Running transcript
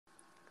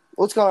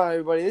What's going on,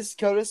 everybody? This is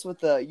Codis with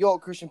the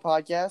Yolt Christian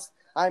Podcast.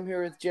 I'm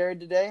here with Jared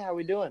today. How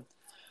we doing?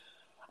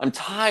 I'm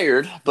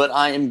tired, but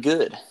I am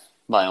good,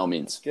 by all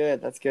means.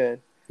 That's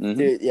good. Mm-hmm.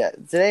 Dude, yeah,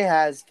 today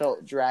has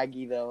felt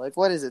draggy, though. Like,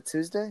 what is it,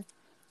 Tuesday?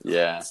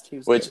 Yeah, It's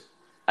Tuesday. which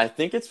I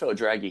think it's felt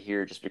draggy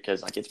here just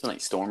because, it's been,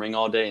 storming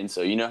all day, and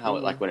so you know how,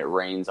 when it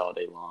rains all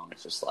day long,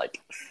 it's just,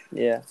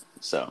 Yeah.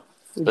 So.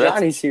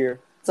 Johnny's here.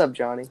 What's up,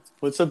 Johnny?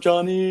 What's up,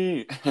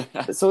 Johnny?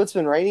 So it's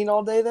been raining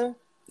all day there?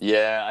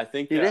 Yeah, I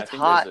think... Dude, it's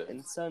hot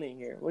and sunny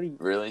here. What do you...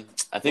 Really?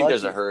 I think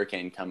there's a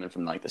hurricane coming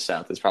from, the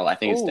south. It's probably... I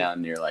think it's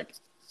down near, I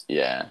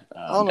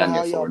don't know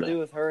how y'all Florida. do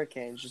with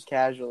hurricanes, just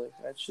casually.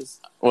 That's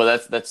just... Well,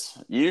 that's...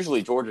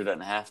 Usually Georgia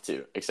doesn't have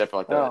to, except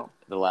for,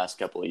 the last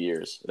couple of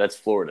years. That's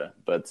Florida.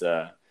 But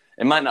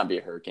it might not be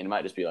a hurricane. It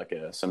might just be,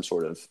 some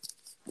sort of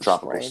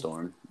tropical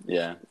storm.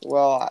 Yeah.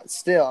 Well,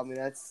 still, I mean,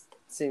 that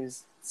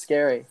seems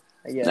scary,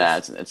 I guess. Nah,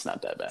 it's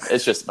not that bad.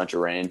 It's just a bunch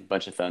of rain,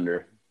 bunch of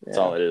thunder. That's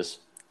all it is.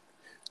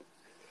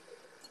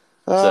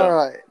 All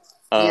right.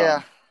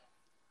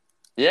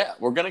 Yeah,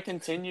 we're going to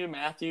continue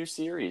Matthew's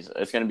series.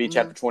 It's going to be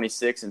chapter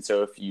 26, and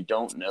so if you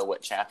don't know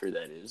what chapter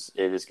that is,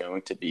 it is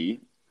going to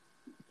be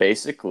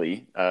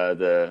basically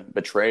the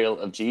betrayal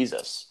of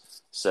Jesus.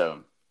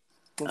 So,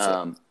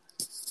 but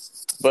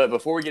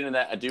before we get into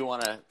that, I do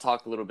want to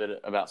talk a little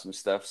bit about some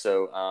stuff.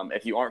 So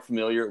if you aren't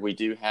familiar, we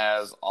do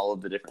have all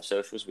of the different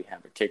socials. We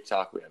have a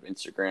TikTok, we have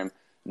Instagram,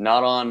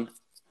 not on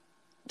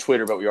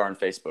Twitter, but we are on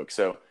Facebook.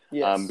 So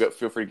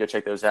feel free to go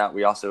check those out.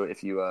 We also,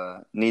 if you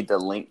need the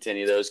link to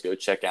any of those, go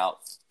check out.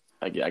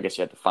 I guess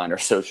you have to find our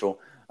social.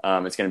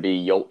 It's going to be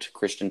Yolt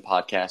Christian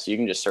Podcast. So you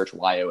can just search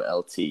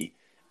YOLT,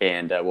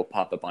 and we'll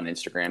pop up on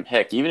Instagram.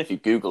 Heck, even if you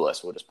Google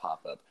us, we'll just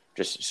pop up.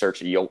 Just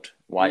search Yolt,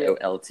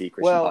 YOLT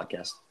Christian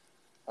Podcast.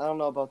 I don't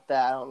know about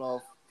that. I don't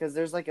know. Because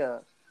there's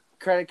a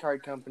credit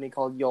card company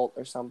called Yolt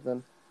or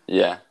something.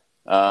 Yeah.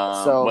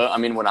 Go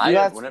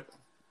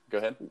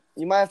ahead.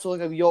 You might have to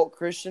look up Yolt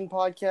Christian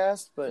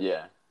Podcast, but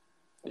yeah,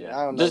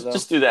 I don't know.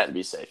 Just do that and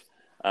be safe.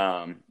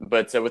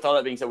 But with all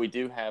that being said, we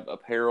do have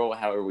apparel.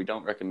 However, we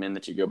don't recommend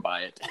that you go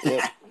buy it.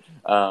 Yep.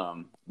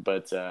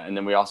 And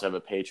then we also have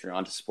a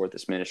Patreon to support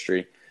this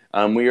ministry.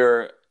 We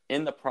are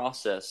in the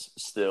process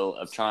still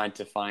of trying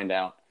to find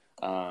out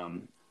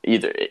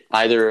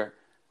either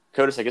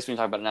Codis, I guess we can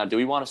talk about it now. Do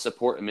we want to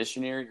support a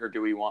missionary, or do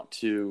we want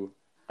to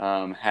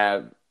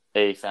have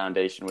a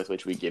foundation with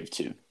which we give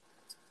to?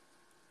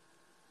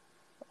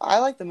 I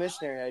like the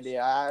missionary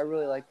idea. I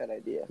really like that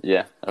idea.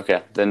 Yeah.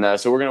 Okay. Then,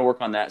 so we're going to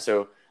work on that.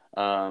 So,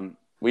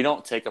 we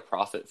don't take a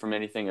profit from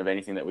anything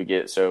that we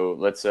get. So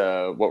let's,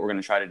 what we're going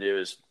to try to do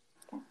is,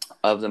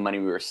 of the money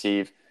we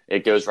receive,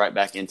 it goes right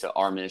back into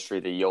our ministry,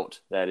 the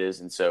Yolt, that is.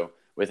 And so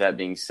with that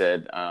being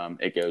said,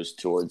 it goes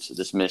towards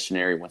this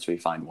missionary once we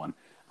find one,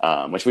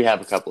 which we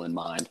have a couple in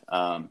mind.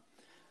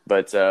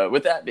 But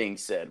with that being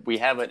said, we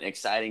have an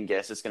exciting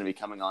guest that's going to be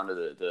coming onto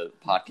the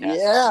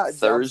podcast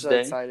Thursday.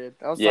 I'm so excited.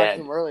 I was talking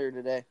to him earlier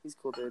today. He's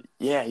cool, dude.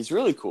 Yeah, he's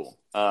really cool.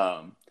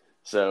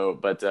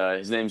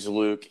 His name's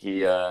Luke.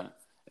 He,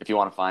 if you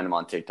want to find him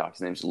on TikTok,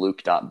 his name's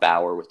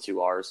Luke.Bauer with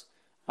 2 R's.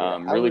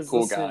 Really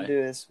cool guy. I was listening to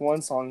this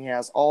one song he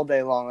has all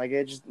day long.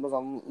 It just was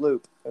on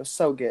loop. It was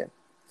so good.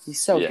 He's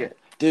so good.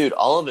 Dude,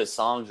 all of his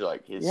songs are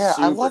super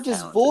I loved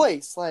his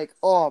voice.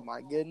 Oh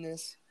my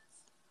goodness.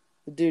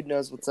 The dude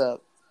knows what's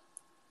up.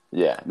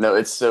 Yeah, no,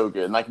 it's so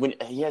good. When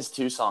he has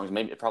 2 songs,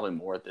 probably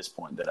more at this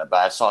point. But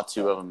I saw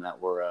 2 of them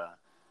that were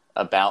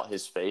about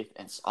his faith,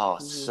 and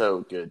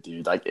so good,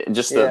 dude.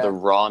 The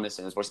rawness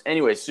in his voice.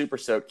 Anyway, super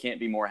soaked. Can't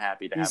be more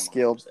happy to have him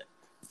skilled on Thursday,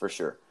 for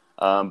sure.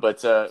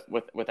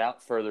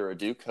 Without further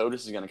ado,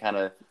 Codis is going to kind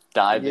of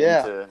dive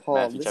into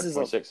Matthew chapter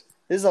 26.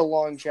 This is a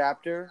long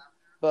chapter,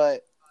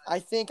 but I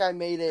think I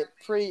made it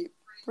pretty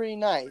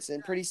nice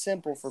and pretty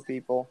simple for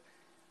people.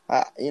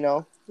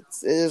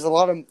 It's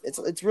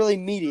really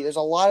meaty. There's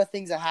a lot of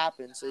things that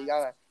happen, so you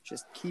gotta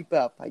just keep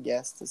up, I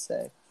guess, to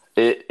say.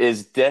 It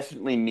is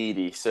definitely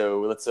meaty,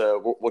 so let's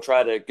we'll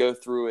try to go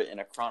through it in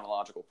a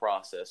chronological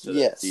process so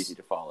that it's easy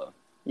to follow.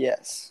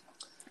 Yes.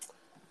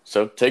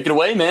 So take it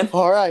away, man.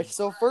 All right.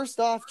 So first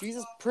off,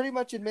 Jesus pretty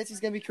much admits he's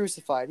going to be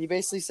crucified. He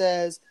basically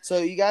says, so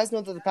you guys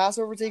know that the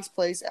Passover takes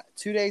place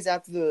 2 days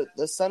after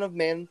the Son of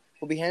Man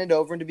will be handed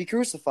over and to be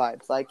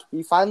crucified.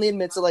 He finally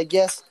admits it,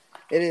 yes,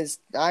 it is.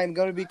 I am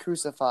going to be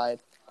crucified.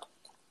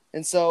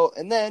 And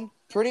then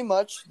pretty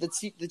much the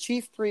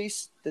chief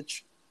priest, the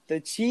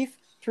chief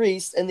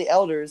priest and the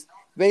elders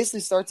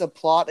basically starts a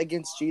plot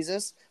against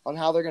Jesus on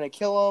how they're going to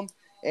kill him.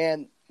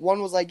 And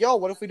one was like, yo,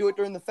 what if we do it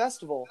during the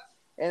festival?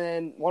 And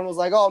then one was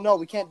like, oh, no,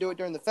 we can't do it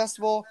during the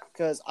festival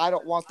because I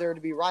don't want there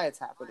to be riots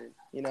happening,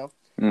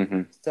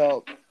 Mm-hmm.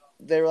 So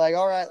they were like,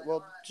 all right,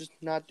 well, just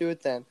not do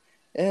it then.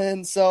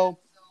 And so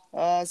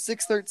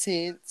 6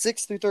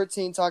 through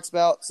 13 talks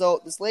about, so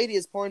this lady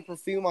is pouring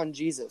perfume on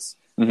Jesus.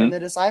 Mm-hmm. And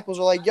the disciples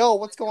are like, yo,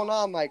 what's going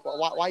on? Why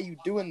are you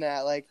doing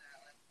that?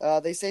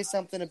 They say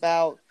something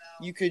about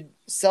you could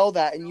sell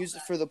that and use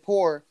it for the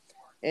poor.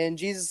 And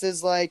Jesus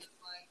is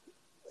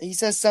he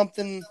says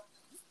something.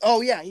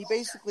 Oh, yeah. He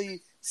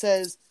basically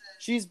says,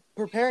 she's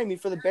preparing me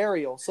for the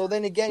burial. So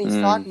then again, he's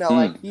talking about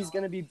like he's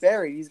gonna be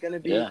buried, he's gonna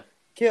be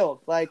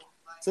killed. Like,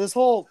 so this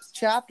whole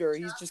chapter,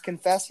 he's just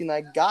confessing,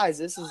 like, guys,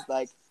 this is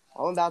like,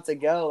 I'm about to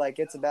go. Like,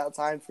 it's about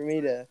time for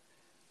me to,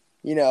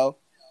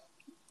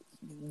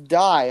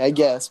 die, I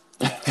guess.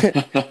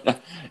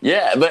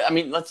 Yeah, but I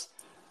mean,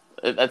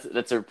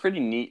 that's a pretty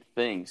neat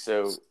thing.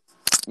 So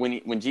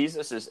when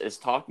Jesus is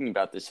talking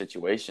about this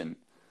situation,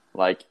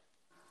 like,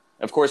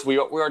 of course we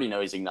already know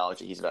he's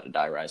acknowledging he's about to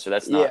die, right? So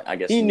that's not, I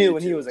guess, he knew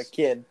when he was a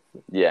kid.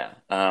 Yeah,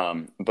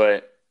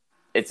 but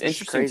it's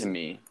interesting to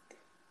me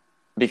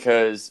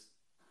because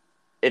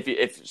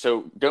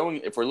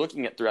if we're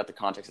looking at throughout the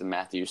context of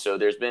Matthew, so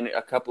there's been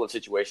a couple of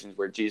situations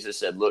where Jesus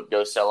said, "Look,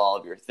 go sell all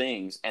of your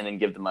things and then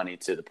give the money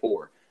to the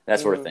poor," that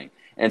sort of thing.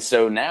 And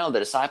so now the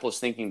disciples,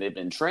 thinking they've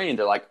been trained,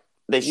 they're like,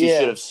 she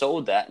should have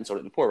sold that and sold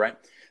it to the poor, right?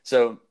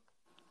 So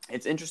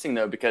it's interesting,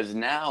 though, because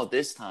now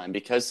this time,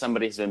 because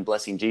somebody's been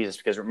blessing Jesus,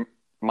 because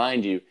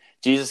mind you,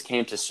 Jesus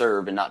came to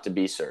serve and not to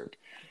be served.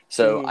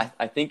 So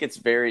I think it's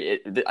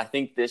I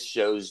think this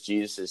shows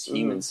Jesus'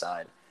 human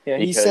side. Yeah,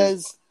 he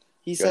says,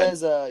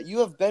 you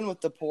have been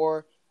with the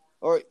poor,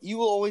 or you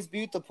will always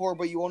be with the poor,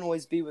 but you won't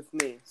always be with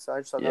me. So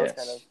I just thought that was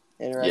kind of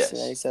interesting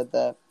that he said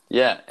that.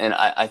 Yeah, and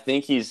I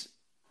think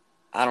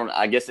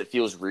I guess it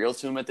feels real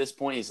to him at this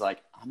point. He's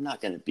like, I'm not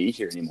going to be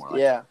here anymore.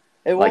 Like,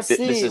 and we'll see.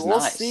 This is we'll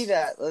nice. see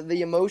that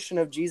the emotion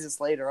of Jesus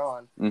later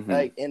on,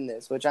 like in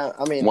this, which I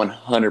mean,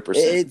 100%.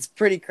 It's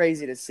pretty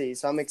crazy to see.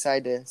 So I'm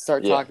excited to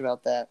start talking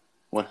about that.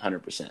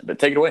 100%. But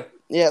take it away.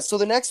 Yeah. So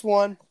the next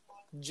one,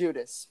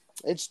 Judas.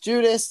 It's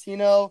Judas.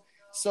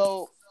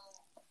 So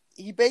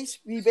he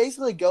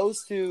basically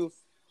goes to,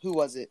 who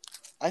was it?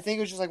 I think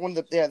it was just like one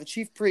of the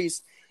chief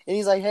priests, and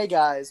he's like, "Hey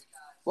guys,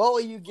 what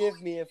will you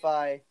give me if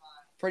I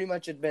pretty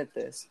much admit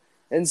this?"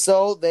 And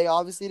so they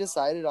obviously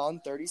decided on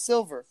 30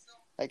 silver.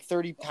 Like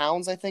 30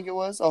 pounds, I think it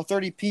was.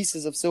 30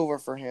 pieces of silver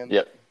for him.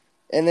 Yep.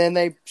 And then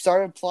they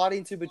started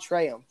plotting to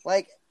betray him.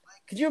 Like,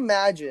 could you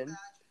imagine?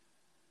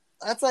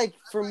 That's like,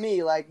 for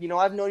me, like,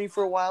 I've known you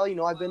for a while.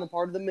 I've been a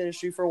part of the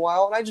ministry for a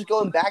while. And I just go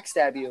and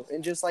backstab you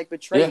and just, like,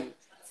 betray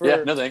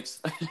you. No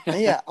thanks.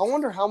 I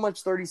wonder how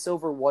much 30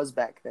 silver was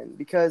back then.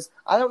 Because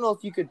I don't know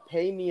if you could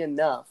pay me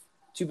enough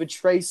to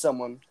betray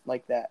someone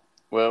like that.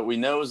 Well, we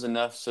know it was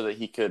enough so that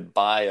he could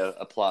buy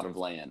a plot of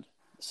land.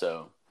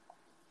 So...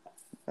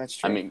 That's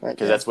true. I mean,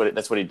 because that's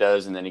what he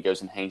does, and then he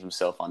goes and hangs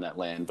himself on that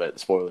land. But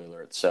spoiler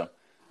alert. So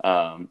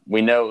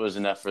we know it was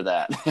enough for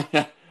that.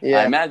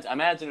 I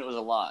imagine it was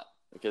a lot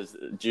because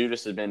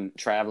Judas had been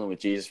traveling with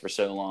Jesus for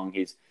so long.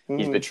 He's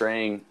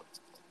betraying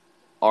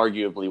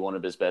arguably one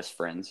of his best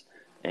friends,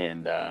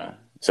 and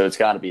so it's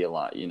got to be a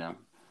lot, Yeah,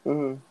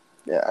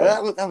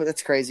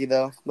 that's crazy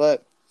though.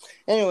 But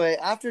anyway,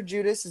 after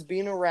Judas is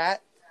being a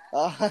rat,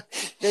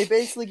 they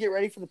basically get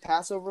ready for the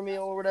Passover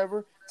meal or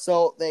whatever.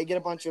 So they get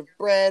a bunch of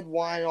bread,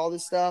 wine, all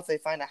this stuff. They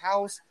find a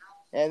house,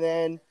 and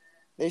then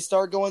they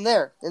start going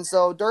there. And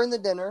so during the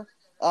dinner,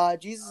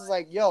 Jesus is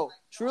like, "Yo,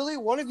 truly,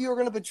 one of you are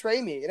going to betray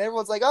me." And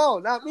everyone's like, "Oh,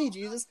 not me,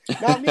 Jesus.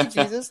 Not me,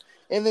 Jesus."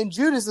 And then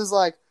Judas is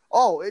like,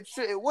 "Oh, it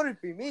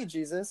wouldn't be me,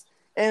 Jesus."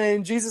 And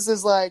then Jesus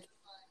is like,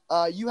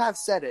 "You have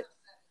said it."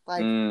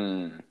 Like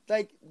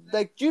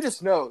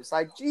Judas knows.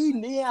 Like,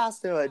 he has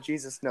to know that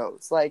Jesus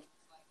knows. Like,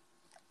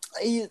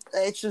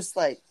 it's just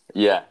like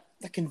the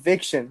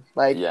conviction.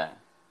 Like,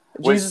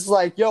 Jesus is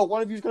like, "Yo,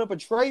 one of you's gonna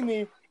betray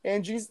me,"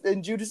 and Judas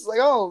is like,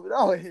 "Oh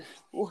no, it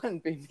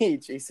wouldn't be me,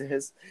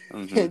 Jesus."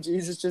 And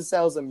Jesus just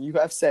tells him, "You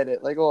have said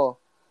it." Like,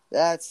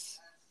 it's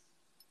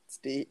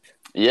deep.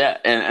 Yeah,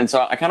 and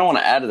so I kind of want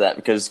to add to that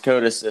because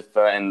Codis,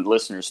 and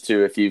listeners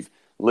too, if you've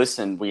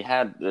listened, we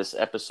had this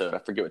episode. I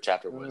forget what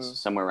chapter it was,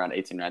 somewhere around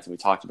 18 or 19. We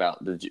talked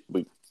about the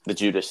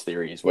Judas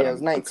theory is what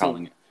I'm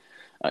calling it.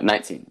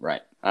 19,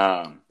 right?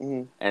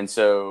 And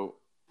so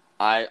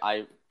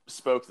I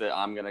spoke that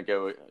I'm going to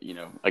go,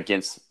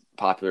 against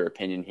popular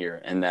opinion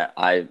here, and that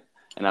I'm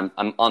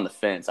on the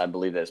fence. I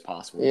believe that it's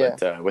possible. Yeah.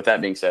 But with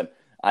that being said,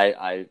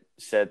 I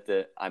said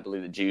that I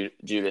believe that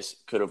Judas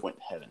could have went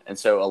to heaven. And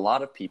so a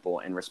lot of people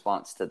in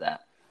response to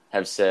that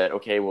have said,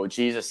 okay, well,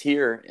 Jesus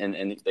here,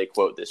 and they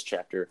quote this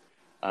chapter,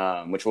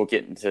 which we'll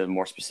get into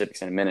more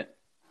specifics in a minute,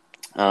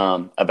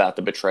 about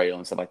the betrayal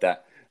and stuff like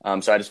that.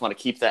 So I just want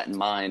to keep that in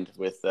mind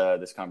with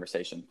this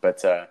conversation.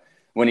 But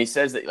when he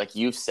says that, like,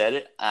 you've said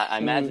it, I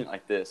imagine it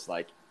like this,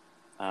 like,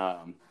 I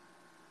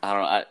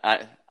don't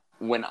know.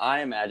 When I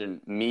imagine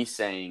me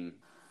saying,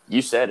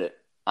 you said it,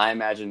 I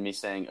imagine me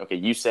saying, okay,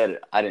 you said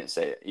it, I didn't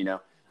say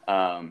it,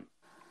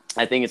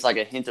 I think it's like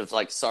a hint of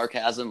like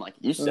sarcasm, like,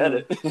 you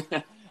said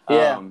it.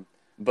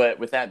 But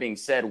with that being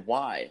said,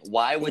 why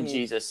would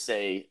Jesus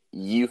say,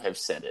 you have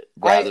said it,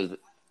 rather than...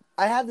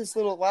 I had this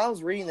little, while I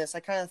was reading this, I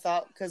kind of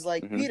thought, because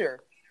like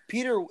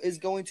Peter is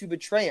going to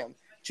betray him.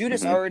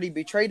 Judas already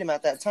betrayed him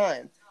at that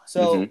time.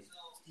 So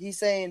he's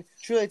saying,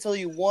 truly I tell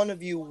you, one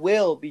of you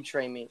will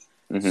betray me.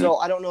 So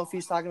I don't know if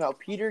he's talking about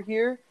Peter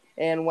here.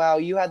 And while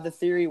you had the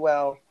theory,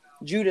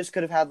 Judas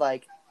could have had,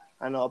 like,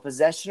 I don't know, a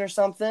possession or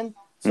something.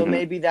 So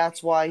maybe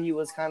that's why he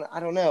was kind of, I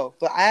don't know.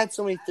 But I had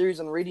so many theories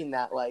on reading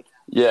that, like.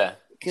 Yeah.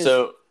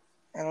 So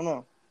I don't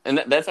know.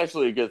 And that's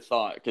actually a good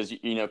thought because,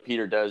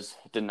 Peter does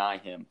deny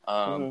him.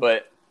 Mm-hmm.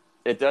 But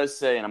it does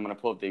say, and I'm going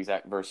to pull up the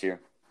exact verse here.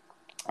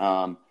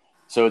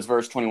 So it's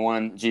verse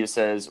 21. Jesus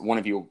says, one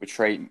of you will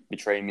betray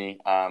me.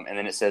 And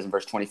then it says in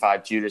verse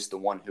 25, Judas, the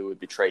one who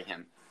would betray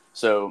him.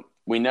 So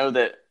we know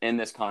that in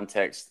this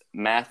context,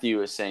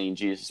 Matthew is saying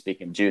Jesus is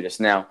speaking of Judas.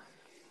 Now,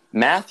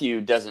 Matthew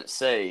doesn't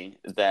say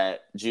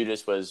that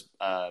Judas was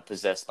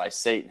possessed by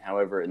Satan.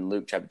 However, in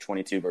Luke chapter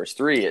 22, verse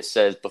 3, it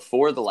says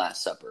before the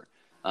Last Supper,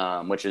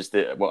 which is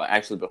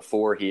actually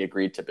before he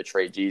agreed to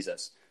betray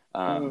Jesus,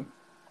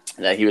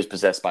 that he was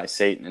possessed by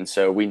Satan. And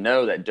so we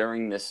know that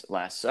during this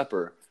Last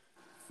Supper,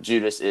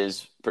 Judas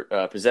is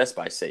possessed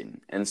by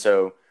Satan. And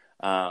so,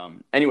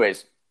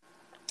 anyways,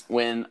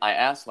 when I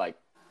asked,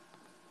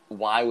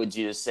 why would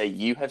Jesus say,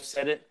 you have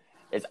said it?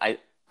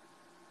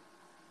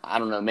 I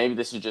don't know. Maybe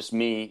this is just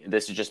me.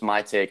 This is just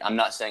my take. I'm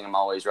not saying I'm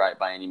always right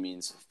by any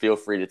means. Feel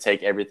free to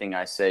take everything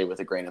I say with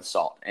a grain of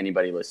salt.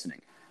 Anybody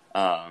listening,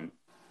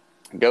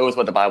 go with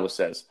what the Bible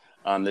says.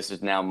 This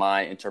is now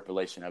my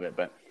interpolation of it.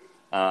 But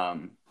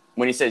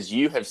when he says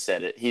you have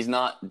said it, he's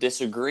not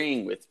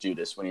disagreeing with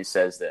Judas when he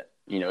says that.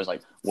 It's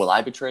like, will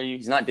I betray you?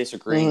 He's not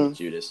disagreeing with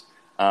Judas.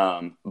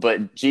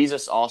 But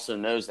Jesus also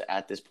knows that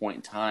at this point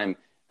in time,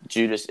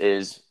 Judas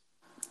is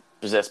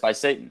possessed by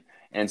Satan.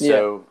 And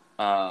so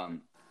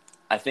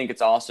I think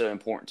it's also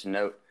important to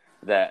note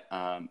that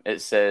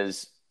it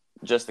says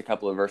just a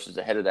couple of verses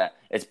ahead of that,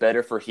 it's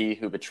better for he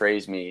who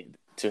betrays me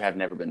to have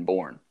never been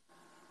born.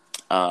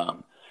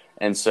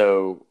 And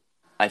so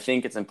I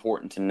think it's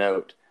important to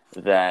note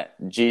that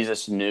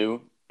Jesus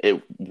knew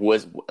it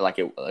was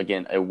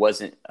it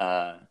wasn't,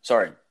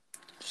 sorry,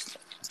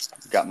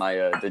 got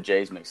my, the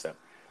J's mixed up.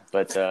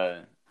 But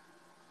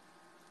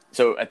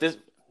so at this,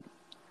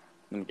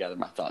 let me gather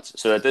my thoughts.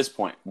 So at this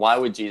point, why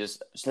would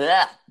Jesus,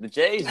 the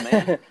J's,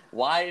 man,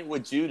 why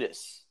would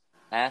Judas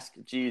ask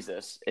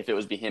Jesus if it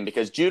was be him?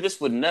 Because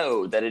Judas would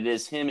know that it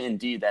is him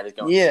indeed that is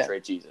going to betray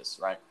Jesus,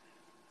 right?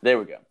 There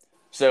we go.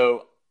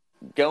 So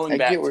going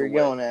back to where you're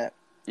going at.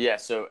 Yeah,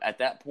 so at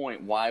that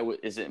point, why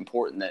is it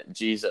important that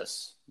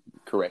Jesus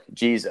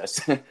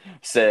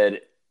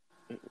said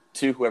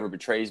to whoever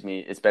betrays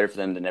me, it's better for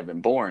them to never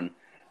been born?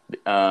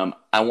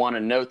 I want to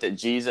note that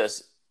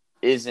Jesus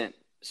isn't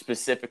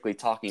specifically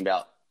talking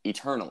about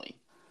eternally.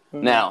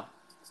 Mm-hmm. Now,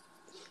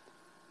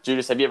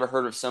 Judas, have you ever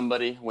heard of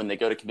somebody when they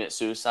go to commit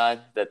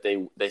suicide that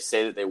they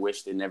say that they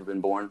wish they'd never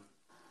been born?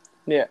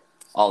 Yeah.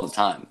 All the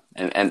time.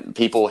 And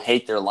people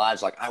hate their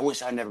lives like, I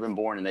wish I'd never been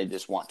born, and they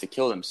just want to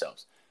kill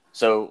themselves.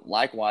 So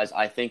likewise,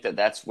 I think that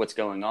that's what's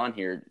going on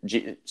here.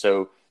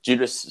 So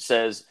Judas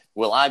says,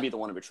 will I be the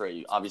one to betray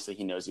you? Obviously,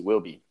 he knows he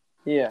will be.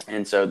 Yeah.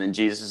 And so then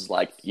Jesus is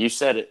like, you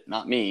said it,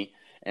 not me.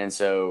 And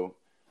so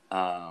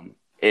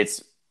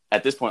it's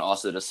at this point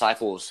also the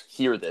disciples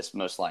hear this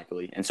most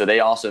likely. And so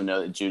they also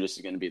know that Judas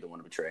is going to be the one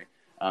to betray.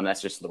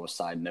 That's just a little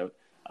side note.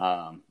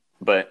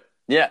 But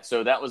yeah,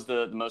 so that was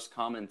the most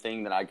common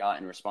thing that I got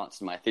in response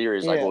to my theory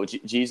is well,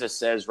 Jesus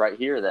says right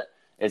here that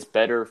it's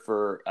better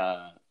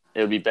it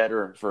would be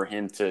better for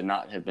him to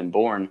not have been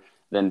born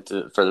than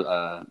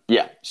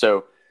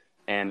So,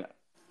 and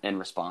in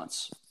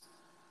response,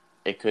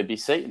 it could be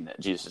Satan that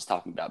Jesus is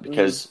talking about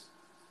because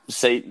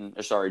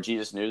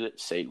Jesus knew that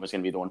Satan was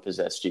going to be the one to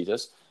possess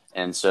Jesus.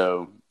 And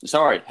so, Jesus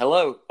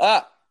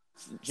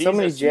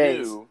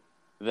knew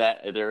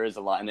that there is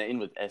a lot, and they end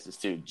with S's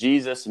too.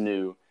 Jesus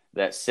knew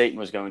that Satan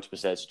was going to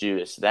possess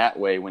Judas. That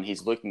way, when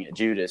he's looking at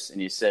Judas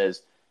and he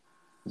says,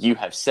 you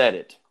have said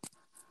it,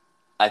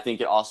 I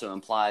think it also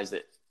implies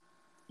that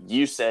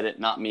you said it,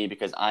 not me,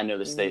 because I know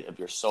the state of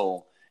your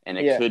soul, and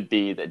it could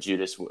be that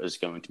Judas was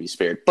going to be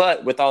spared.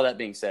 But with all that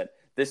being said,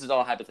 this is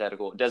all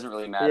hypothetical. It doesn't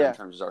really matter in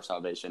terms of our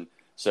salvation.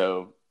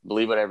 So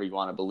believe whatever you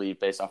want to believe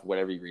based off of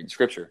whatever you read in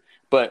Scripture.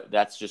 But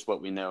that's just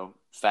what we know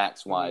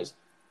facts-wise.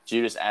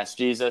 Judas asked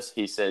Jesus.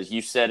 He says,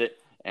 you said it,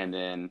 and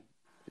then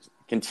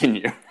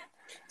continue.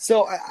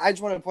 So I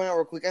just want to point out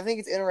real quick, I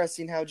think it's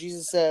interesting how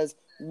Jesus says,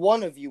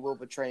 one of you will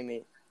betray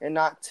me, and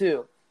not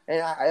two. And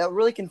it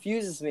really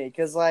confuses me,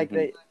 because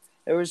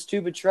there was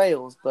two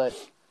betrayals, but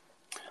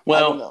I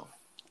don't know.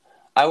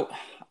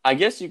 I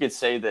guess you could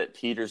say that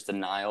Peter's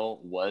denial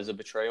was a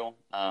betrayal.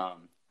 I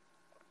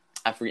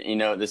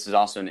forget, this is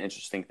also an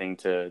interesting thing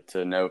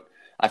to note.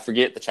 I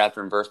forget the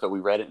chapter and verse, but we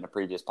read it in a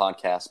previous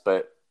podcast.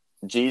 But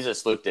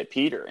Jesus looked at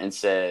Peter and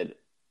said,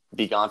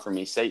 be gone from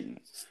me, Satan.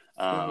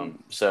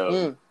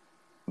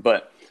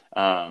 But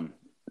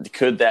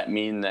could that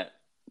mean that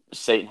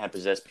Satan had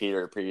possessed Peter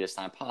at a previous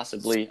time?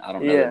 Possibly. I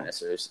don't know that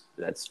necessarily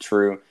that's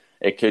true.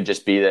 It could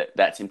just be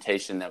that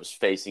temptation that was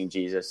facing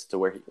Jesus to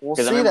where we'll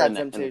see that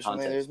temptation.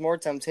 There's more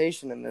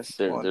temptation in this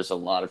one. There's a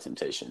lot of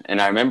temptation.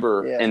 And I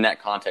remember in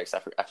that context,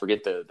 I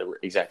forget the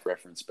exact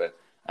reference, but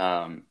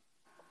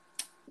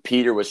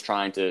Peter was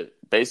trying to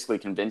basically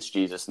convince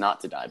Jesus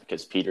not to die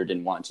because Peter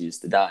didn't want Jesus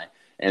to die.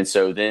 And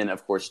so then,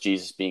 of course,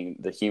 Jesus, being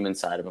the human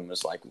side of him,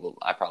 was like, well,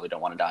 I probably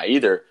don't want to die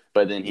either.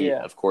 But then he,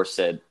 of course,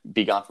 said,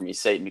 be gone from me,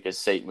 Satan, because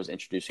Satan was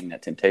introducing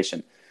that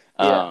temptation.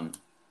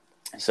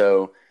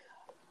 So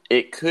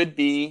it could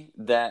be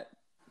that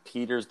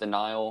Peter's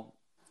denial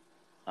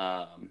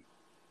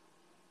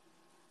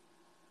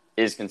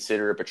is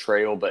considered a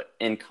betrayal, but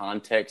in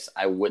context,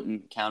 I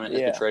wouldn't count it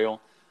as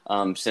betrayal,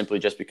 simply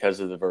just because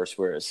of the verse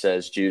where it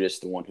says Judas,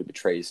 the one who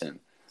betrays him.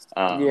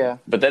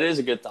 But that is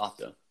a good thought,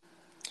 though.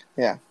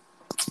 Yeah.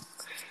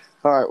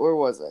 All right, where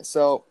was I?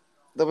 So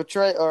the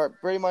or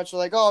pretty much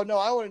like, oh, no,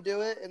 I want to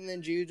do it. And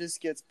then Judas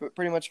gets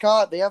pretty much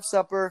caught. They have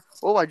supper.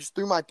 Oh, I just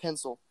threw my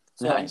pencil.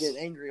 So nice. I'm getting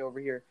angry over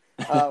here.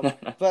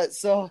 But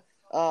so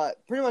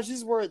pretty much this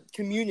is where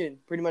communion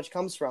pretty much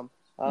comes from.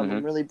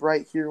 I'm really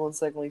bright here. 1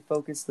 second. Let me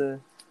focus the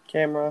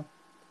camera.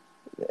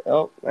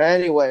 Oh,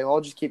 anyway,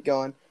 I'll just keep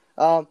going.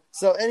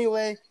 So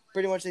anyway,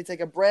 pretty much they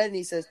take a bread and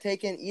he says,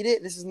 take and eat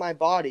it. This is my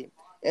body.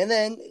 And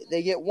then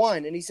they get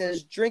wine and he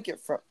says, drink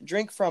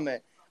from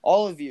it,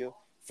 all of you.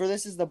 For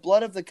this is the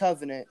blood of the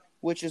covenant,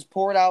 which is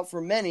poured out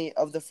for many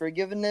of the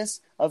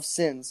forgiveness of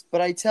sins.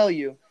 But I tell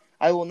you,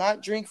 I will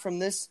not drink from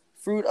this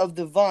fruit of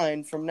the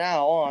vine from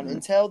now on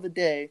until the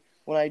day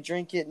when I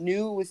drink it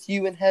new with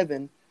you in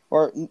heaven,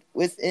 or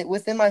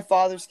within my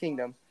Father's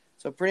kingdom.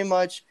 So pretty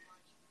much,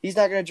 he's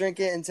not going to drink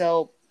it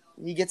until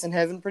he gets in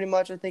heaven, pretty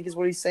much, I think is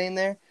what he's saying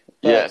there.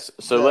 But yes,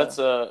 so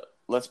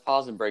let's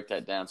pause and break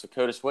that down. So,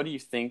 Codis, what do you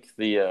think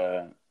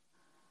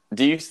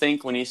do you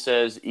think when he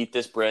says, eat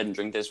this bread and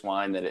drink this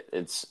wine, that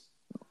it's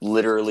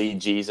literally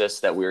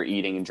Jesus that we're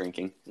eating and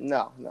drinking?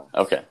 No.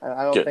 Okay.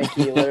 I don't think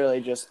he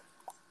literally just...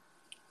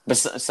 But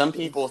some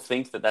people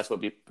think that that's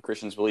what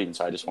Christians believe, and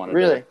so I just wanted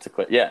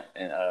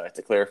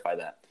to clarify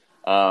that.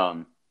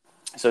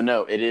 So,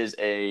 no, it is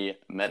a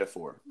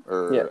metaphor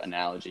or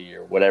analogy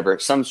or whatever,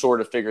 some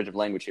sort of figurative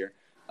language here,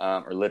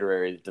 or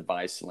literary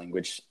device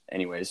language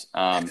anyways.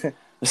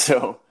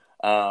 So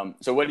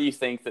what do you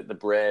think that the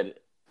bread...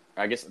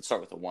 I guess let's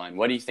start with the wine.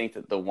 What do you think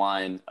that the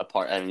wine,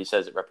 he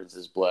says it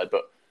represents blood,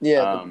 but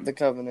the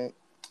covenant.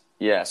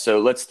 Yeah, so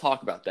let's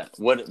talk about that.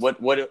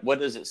 What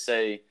does it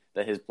say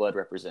that his blood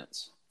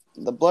represents?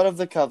 The blood of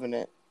the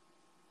covenant,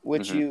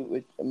 which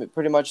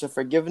pretty much the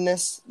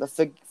forgiveness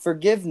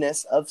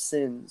of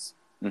sins.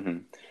 Mm-hmm.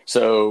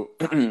 So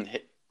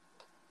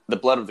the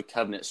blood of the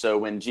covenant. So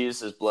when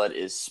Jesus' blood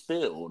is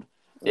spilled,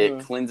 it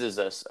cleanses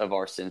us of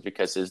our sins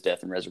because of his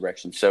death and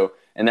resurrection. So,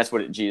 and that's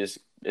what Jesus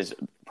is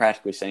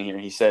practically saying here.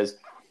 He says,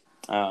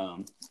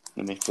 let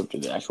me flip to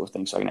the actual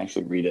thing so I can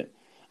actually read it.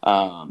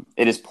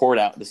 It is poured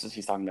out.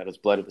 He's talking about his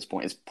blood at this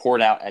point. It's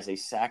poured out as a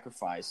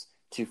sacrifice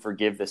to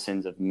forgive the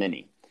sins of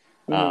many.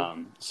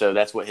 So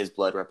that's what his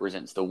blood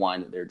represents, the wine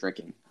that they're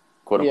drinking,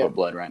 quote unquote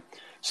blood, right?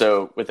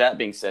 So with that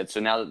being said, so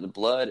now that the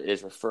blood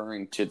is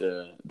referring to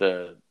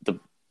the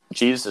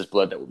Jesus'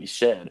 blood that will be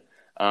shed,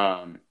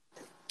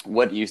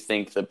 what do you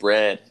think the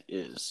bread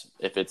is,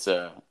 if it's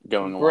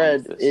going along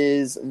with this? Bread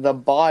is the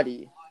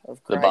body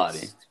of Christ. The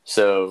body.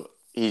 So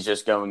he's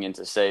just going in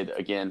to say that,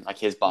 again, like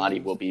his body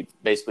will be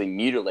basically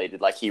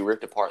mutilated, like he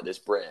ripped apart this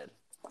bread.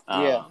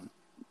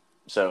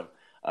 So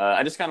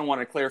I just kind of want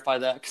to clarify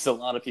that because a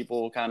lot of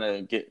people kind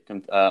of get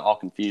all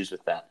confused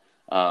with that.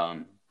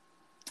 But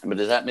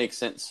does that make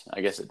sense?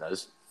 I guess it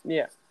does.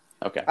 Yeah.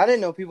 Okay. I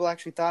didn't know people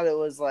actually thought it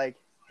was like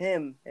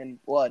him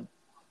and blood.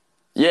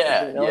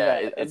 Yeah,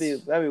 that'd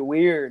be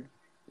weird.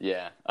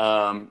 Yeah,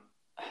 I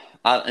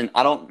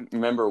don't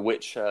remember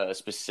which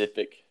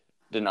specific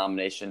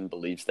denomination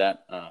believes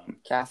that.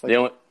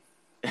 Catholic.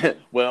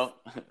 Well,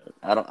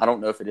 I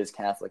don't know if it is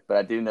Catholic, but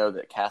I do know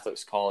that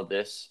Catholics call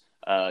this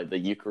the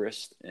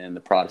Eucharist, and the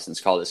Protestants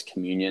call this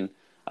communion.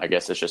 I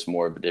guess it's just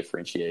more of a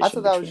differentiation. I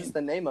thought that was just the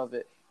name of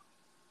it.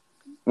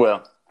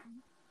 Well,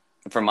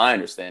 from my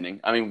understanding,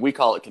 I mean, we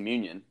call it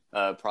communion.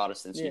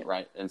 Protestants,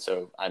 right? And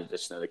so I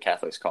just know the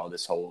Catholics call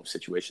this whole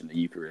situation the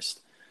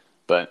Eucharist.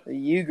 But the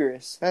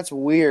Eucharist, that's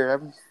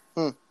weird.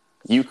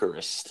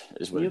 Eucharist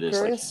is what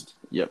Eucharist? it is.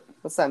 Like, yep.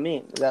 What's that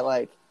mean? Is that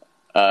like?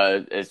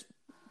 It's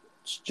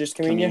just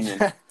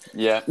communion.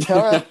 Yeah.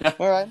 All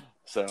right.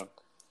 So,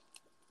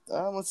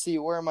 let's see.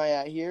 Where am I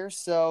at here?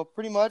 So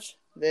pretty much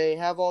they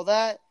have all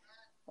that.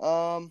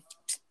 I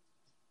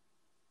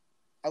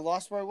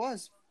lost where I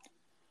was.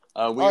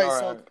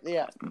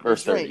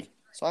 Verse 30.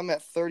 So I'm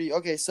at 30.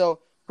 Okay,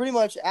 so pretty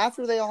much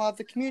after they all have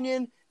the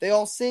communion, they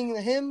all sing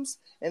the hymns,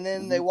 and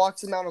then they walk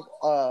to the Mount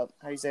of,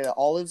 how do you say that,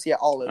 Olives? Yeah,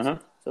 Olives.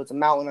 So it's a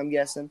mountain, I'm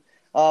guessing.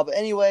 But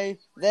anyway,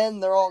 then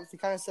they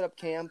kind of set up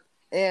camp,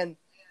 and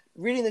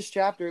reading this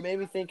chapter, it made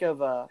me think of,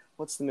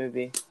 what's the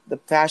movie? The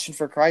Passion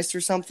for Christ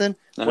or something,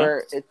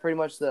 where it's pretty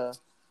much the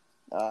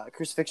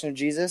crucifixion of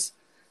Jesus.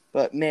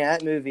 But, man,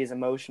 that movie is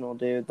emotional,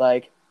 dude.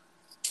 Like,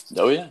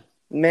 oh, yeah.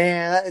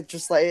 Man, it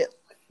just, like...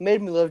 It made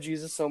me love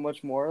Jesus so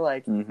much more.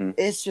 Like,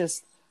 it's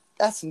just,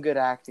 that's some good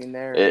acting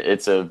there.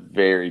 It's a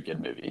very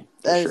good movie.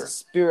 That is a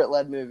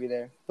spirit-led movie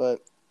there. But,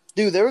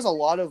 dude, there was a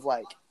lot of,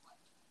 like,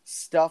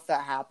 stuff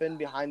that happened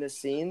behind the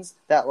scenes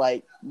that,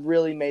 like,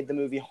 really made the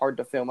movie hard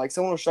to film. Like,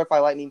 someone was struck by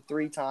lightning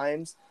 3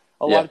 times.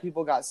 A lot of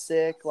people got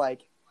sick.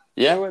 Like,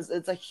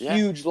 it's a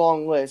huge,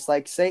 long list.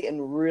 Like,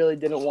 Satan really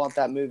didn't want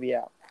that movie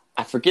out.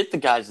 I forget the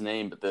guy's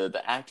name, but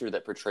the actor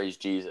that portrays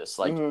Jesus,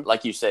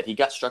 like you said, he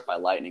got struck by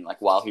lightning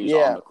like while he was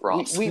on the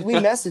cross. we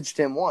messaged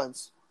him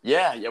once. We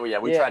Yeah.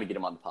 tried to get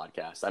him on the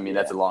podcast. I mean,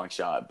 that's a long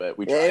shot, but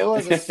we tried. Yeah, it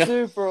was a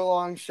super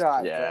long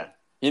shot. Yeah. But,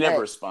 He never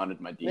hey, responded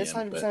to my miss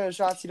DM. 100% But of the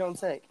shots you don't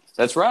take.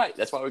 that's right.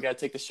 That's why we got to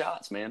take the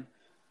shots, man.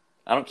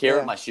 I don't care Yeah.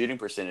 what my shooting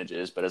percentage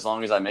is, but as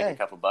long as I make a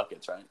couple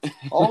buckets, right?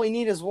 All we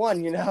need is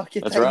one, Get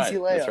That's that right. easy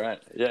layup. That's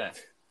right. Yeah.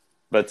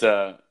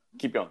 But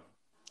keep going.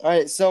 All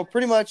right, so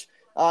pretty much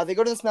they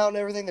go to this mountain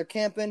and everything. They're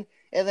camping.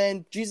 And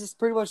then Jesus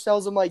pretty much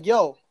tells them, like,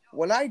 yo,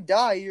 when I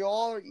die, you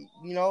all,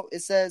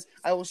 it says,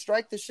 I will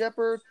strike the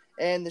shepherd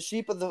and the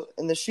sheep of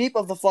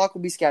the flock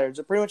will be scattered.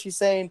 So pretty much he's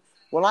saying,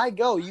 when I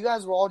go, you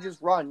guys will all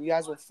just run. You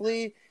guys will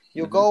flee.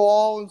 You'll go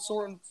all in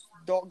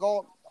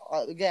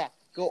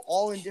go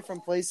all in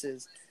different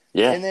places.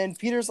 Yeah. And then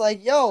Peter's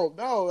like, yo,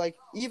 no, like,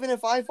 even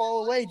if I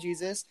fall away,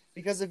 Jesus,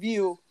 because of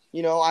you,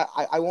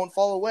 I won't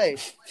fall away.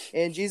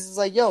 And Jesus is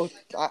like, yo,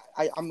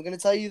 I'm going to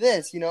tell you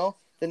this,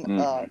 Then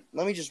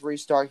let me just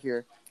restart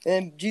here.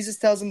 And Jesus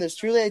tells him this.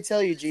 Truly I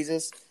tell you,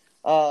 Jesus,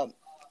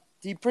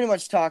 he pretty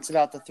much talks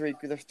about the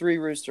three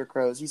rooster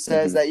crows. He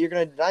says that you're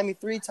going to deny me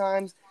 3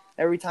 times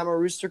every time a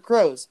rooster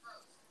crows.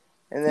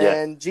 And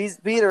then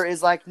Peter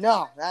is like,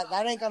 no,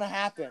 that ain't going to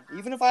happen.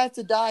 Even if I have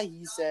to die,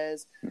 he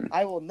says,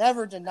 I will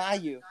never deny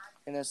you.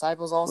 And the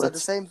disciples all said the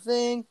same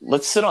thing.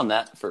 Let's sit on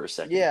that for a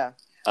second. Yeah.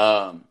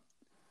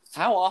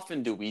 How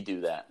often do we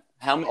do that?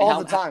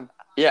 All the time.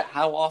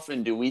 How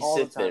often do we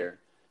sit there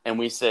and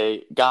we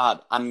say,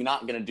 God, I'm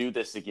not going to do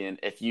this again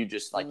if you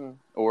just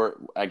or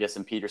I guess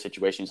in Peter's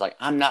situation, he's like,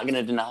 I'm not going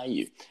to deny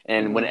you.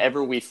 And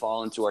whenever we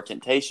fall into our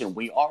temptation,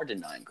 we are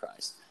denying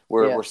Christ.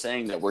 We're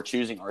saying that we're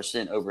choosing our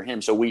sin over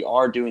him. So we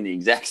are doing the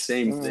exact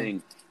same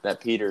thing that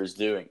Peter is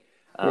doing.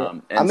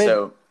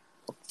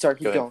 Sorry,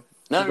 keep going.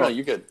 No,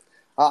 you're good.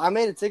 I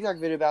made a TikTok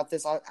video about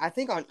this, I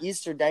think on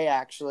Easter Day,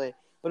 actually.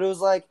 But it was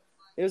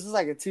just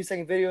like a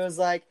 2-second video. It was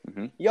like,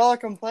 y'all are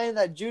complaining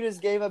that Judas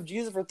gave up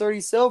Jesus for 30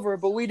 silver,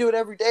 but we do it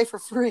every day for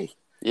free.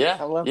 Yeah.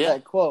 I love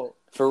that quote.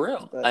 For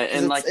real.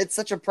 It's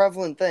such a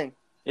prevalent thing.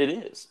 It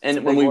is.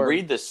 And when we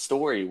read this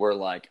story, we're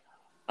like,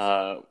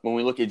 when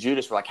we look at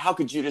Judas, we're like, how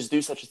could Judas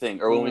do such a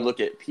thing? Or when we look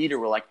at Peter,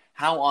 we're like,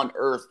 how on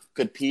earth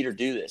could Peter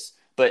do this?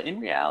 But in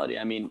reality,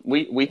 I mean,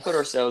 we put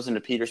ourselves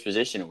into Peter's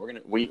position, and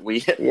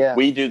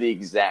we do the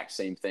exact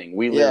same thing.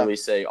 We literally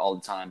say all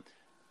the time,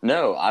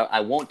 no,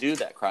 I won't do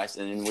that, Christ,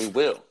 and then we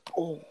will.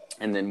 Oh.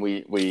 And then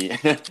we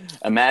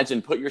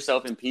imagine, put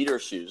yourself in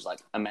Peter's shoes. Like,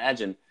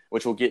 imagine,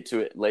 which we'll get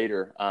to it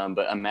later,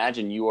 but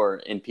imagine you are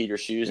in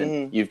Peter's shoes,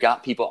 and you've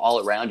got people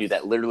all around you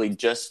that literally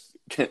just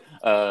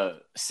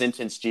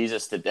sentenced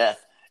Jesus to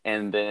death,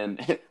 and then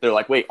they're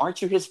like, wait,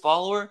 aren't you his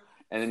follower?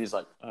 And then he's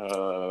like, I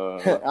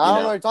don't know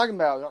what you're talking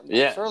about.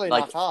 Yeah, surely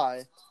not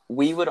high.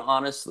 We would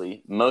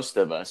honestly, most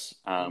of us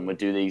would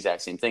do the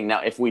exact same thing.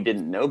 Now, if we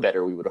didn't know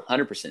better, we would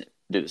 100%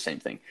 do the same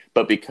thing.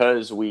 But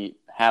because we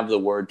have the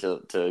word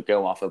to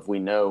go off of, we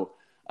know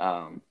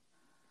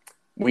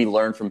we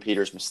learn from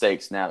Peter's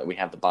mistakes now that we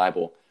have the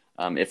Bible.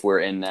 If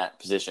we're in that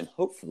position,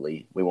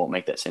 hopefully we won't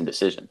make that same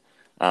decision.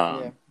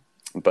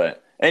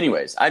 But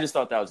anyways, I just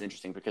thought that was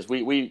interesting because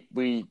we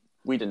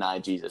deny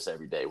Jesus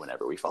every day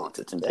whenever we fall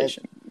into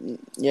temptation.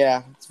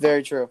 Yeah, it's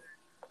very true.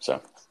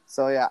 So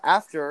yeah,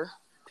 after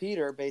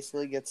Peter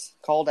basically gets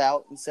called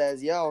out and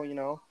says,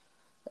 yo,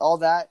 all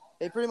that,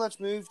 they pretty much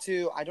move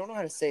to, I don't know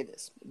how to say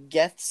this,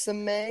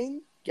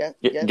 Gethsemane?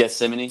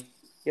 Gethsemane?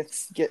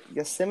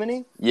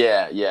 Gethsemane?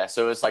 Yeah.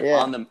 So it's like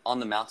on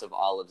the Mount of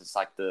Olives. It's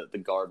like the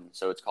garden.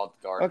 So it's called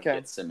the Garden of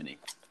Gethsemane.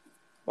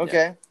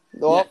 Okay. Yeah.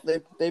 Well,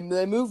 they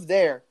moved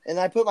there, and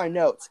I put my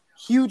notes.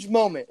 Huge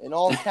moment in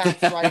all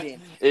caps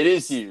writing. It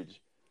is huge.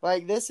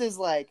 Like, this is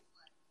like,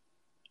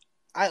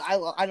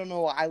 I don't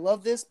know. I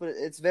love this, but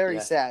it's very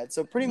sad.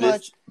 So pretty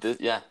much,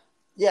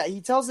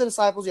 he tells the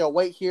disciples,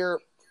 wait here.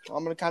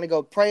 I'm going to kind of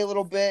go pray a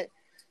little bit.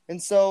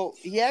 And so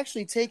he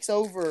actually takes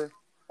over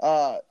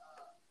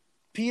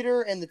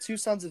Peter and the 2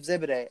 sons of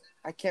Zebedee.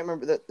 I can't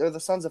remember. They're the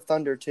sons of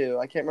thunder, too.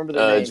 I can't remember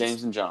their names.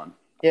 James and John.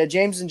 Yeah,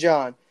 James and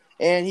John.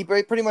 And he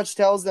pretty much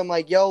tells them,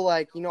 like,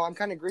 I'm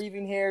kind of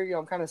grieving here.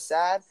 I'm kind of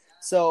sad.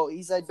 So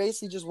he's like,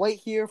 basically just wait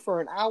here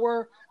for an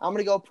hour. I'm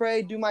going to go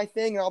pray, do my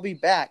thing, and I'll be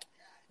back.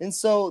 And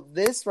so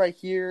this right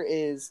here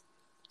is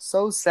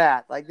so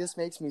sad. Like, this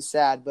makes me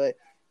sad. But,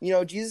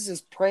 Jesus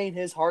is praying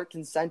his heart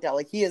consent out.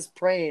 Like, he is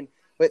praying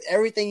with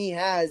everything he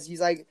has.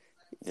 He's like,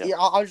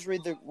 I'll just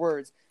read the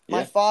words.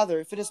 My Father,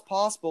 if it is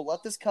possible,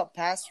 let this cup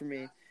pass from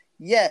me.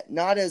 Yet,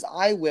 not as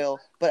I will,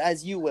 but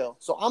as you will.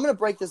 So I'm going to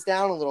break this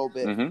down a little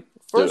bit. Mm-hmm.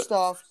 First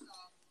off,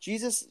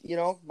 Jesus,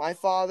 my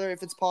Father,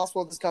 if it's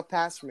possible, let this cup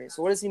pass from me.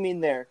 So what does he mean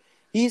there?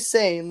 He's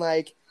saying,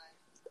 like,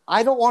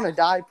 I don't want to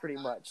die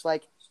pretty much.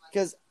 Like,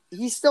 because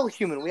he's still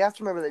human. We have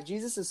to remember that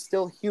Jesus is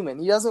still human.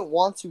 He doesn't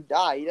want to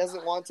die. He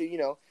doesn't want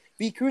to,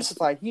 be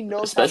crucified. He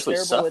knows especially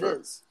how terrible suffer.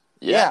 It is.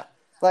 Yeah.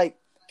 Like,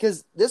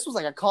 because this was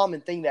like a common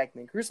thing back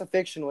then.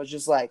 Crucifixion was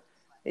just like,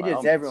 they did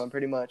it to everyone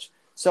pretty much.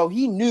 So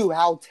he knew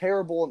how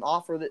terrible and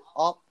awful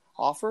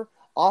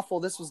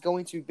this was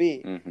going to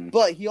be. Mm-hmm.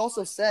 But he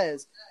also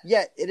says,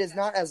 yet it is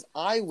not as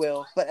I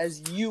will, but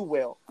as you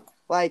will.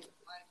 Like,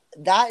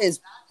 that is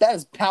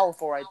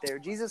powerful right there.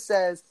 Jesus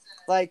says,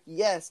 like,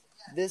 yes,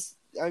 this.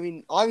 I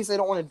mean, obviously, I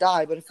don't want to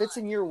die, but if it's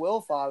in your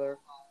will, Father,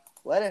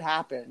 let it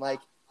happen. Like,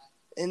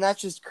 and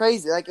that's just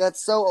crazy. Like,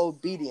 that's so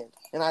obedient,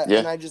 and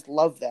I just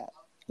love that.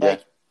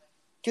 Like,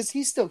 because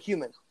he's still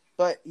human,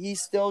 but he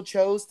still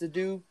chose to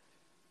do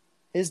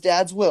his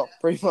dad's will,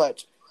 pretty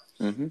much.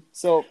 Mm-hmm.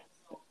 So,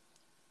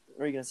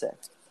 what are you gonna say?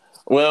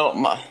 Well,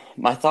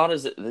 my thought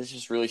is that this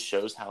just really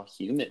shows how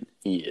human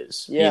he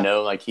is. Yeah, you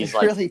know, like he's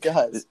it really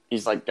does.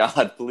 He's like,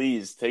 God,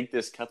 please take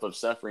this cup of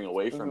suffering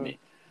away from me.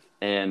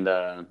 And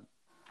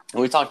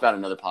we talked about in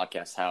another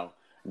podcast how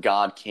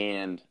God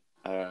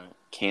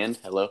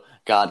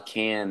God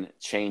can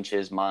change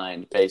his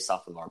mind based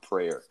off of our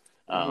prayer.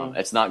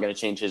 It's not going to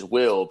change his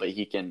will, but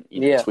he can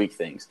tweak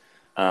things.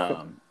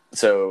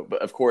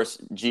 But of course,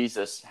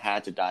 Jesus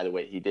had to die the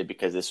way he did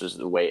because this was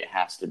the way it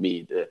has to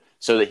be,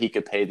 so that he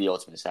could pay the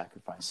ultimate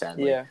sacrifice.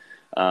 Sadly,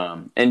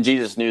 and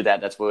Jesus knew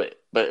that.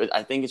 But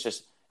I think it's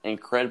just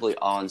incredibly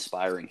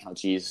awe-inspiring how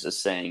Jesus is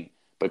saying,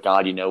 "But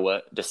God, you know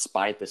what?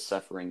 Despite the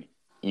suffering,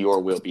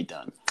 your will be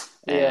done."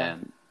 Yeah.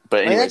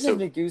 But anyway, that gives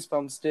me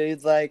goosebumps,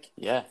 dude. Like,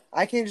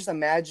 I can just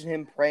imagine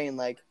him praying,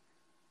 like,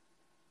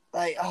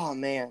 oh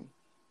man.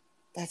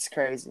 That's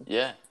crazy.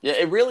 Yeah,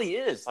 it really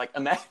is. Like,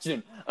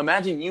 imagine,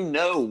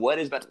 what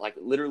is about to, like,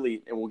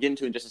 literally, and we'll get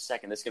into it in just a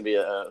second. This can be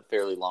a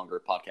fairly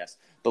longer podcast,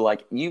 but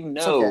like,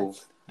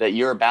 that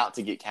you're about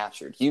to get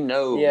captured.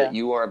 That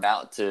you are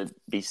about to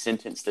be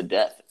sentenced to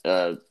death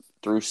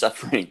through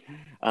suffering.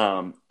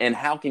 And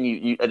how can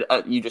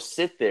you just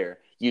sit there?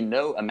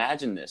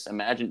 Imagine this.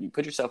 Imagine you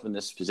put yourself in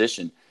this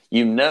position.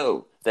 You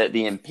know that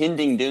the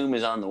impending doom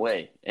is on the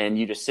way, and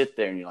you just sit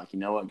there and you're like, you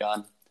know what,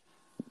 God,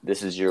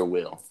 this is your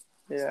will.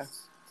 Yeah.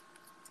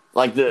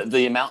 Like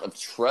the amount of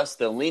trust,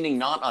 the leaning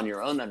not on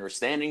your own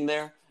understanding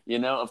there,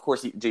 of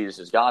course, Jesus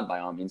is God by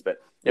all means,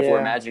 but if we're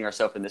imagining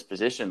ourselves in this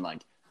position,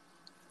 like,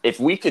 if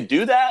we could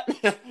do that,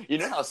 you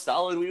know how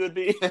solid we would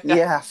be?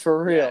 Yeah,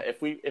 for real. Yeah,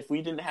 if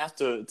we didn't have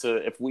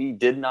if we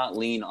did not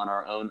lean on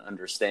our own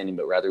understanding,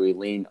 but rather we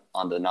lean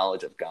on the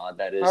knowledge of God,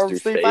 that is through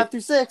faith.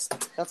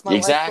 5-6. That's my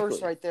life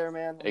verse right there,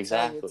 man.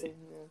 Exactly.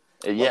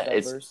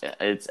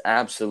 It's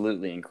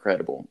absolutely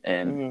incredible.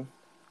 And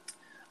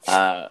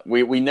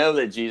we know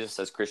that Jesus,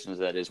 as Christians,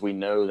 that is, we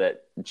know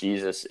that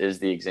Jesus is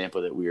the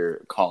example that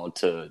we're called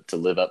to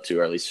live up to,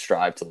 or at least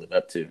strive to live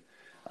up to.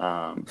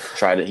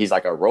 He's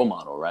like a role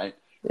model, right?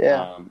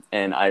 Yeah.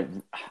 And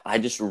I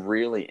just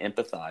really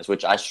empathize,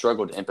 which I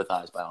struggle to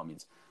empathize by all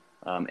means.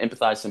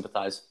 Empathize,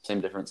 sympathize,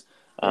 same difference.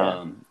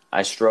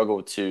 I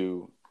struggle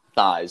to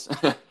thighs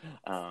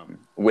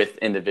with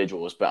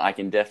individuals, but I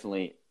can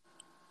definitely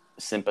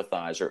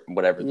sympathize, or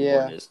whatever the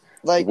word is,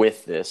 like,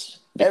 with this,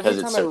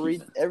 because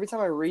every time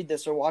I read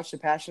this or watch The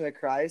Passion of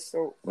Christ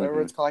or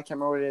whatever it's called, I can't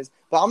remember what it is,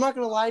 but I'm not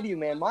gonna lie to you,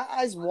 man, my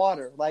eyes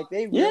water, like,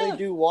 they really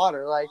do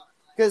water, like,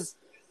 because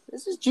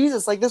this is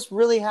Jesus, like, this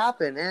really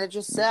happened, and it's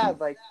just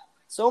sad, like,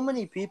 so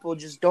many people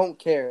just don't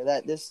care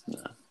that this, I'm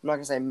not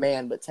gonna say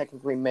man, but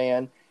technically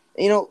man,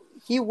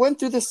 he went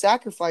through the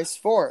sacrifice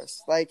for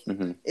us, like,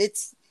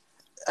 it's,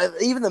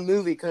 even the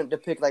movie couldn't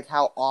depict, like,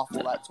 how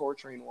awful that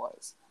torturing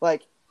was,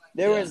 like,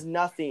 there was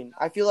nothing.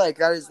 I feel like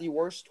that is the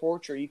worst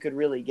torture you could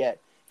really get,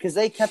 because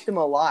they kept him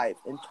alive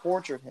and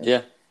tortured him.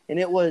 Yeah, and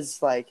it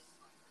was like,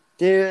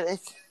 dude,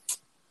 it's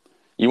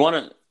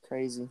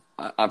crazy.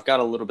 I've got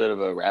a little bit of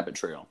a rabbit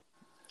trail.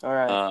 All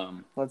right,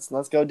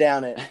 let's go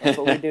down it. That's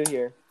what we do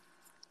here.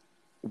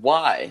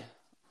 Why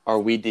are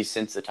we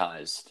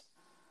desensitized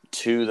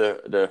to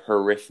the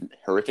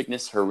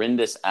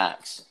horrendous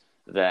acts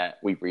that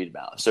we read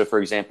about? So, for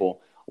example,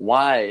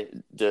 why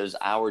does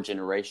our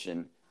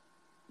generation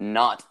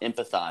not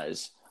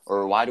empathize,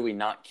 or why do we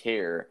not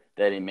care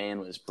that a man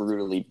was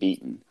brutally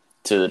beaten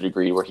to the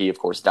degree where he, of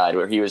course, died,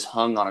 where he was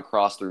hung on a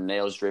cross through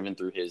nails driven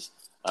through his,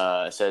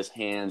 says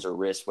hands or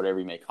wrists, whatever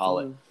you may call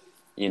it.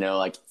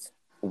 Like,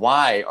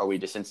 why are we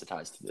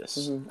desensitized to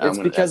this? It's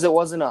because it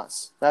wasn't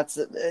us.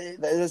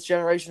 This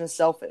generation is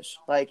selfish.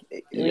 Like,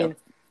 I mean,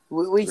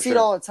 we see it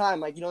all the time.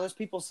 Like, there's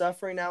people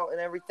suffering out and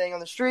everything on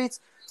the streets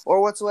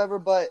or whatsoever,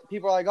 but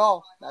people are like,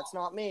 oh, that's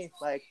not me.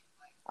 Like,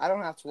 I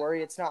don't have to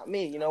worry. It's not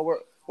me.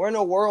 We're in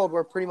a world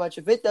where pretty much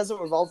if it doesn't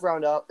revolve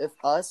around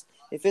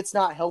if it's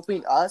not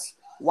helping us,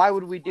 why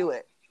would we do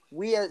it?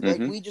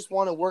 We just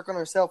want to work on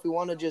ourselves. We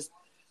want to just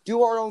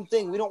do our own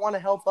thing. We don't want to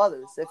help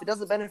others. If it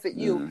doesn't benefit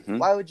you,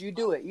 why would you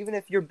do it? Even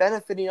if you're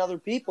benefiting other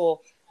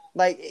people,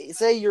 like,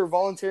 say you're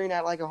volunteering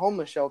at, like, a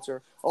homeless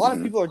shelter. A lot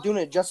of people are doing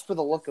it just for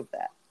the look of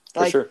that.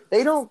 Like,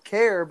 they don't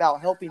care about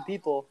helping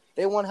people.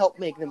 They want to help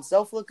make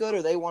themselves look good,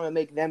 or they want to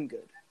make them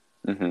good.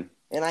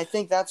 And I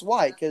think that's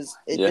why, because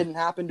it didn't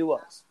happen to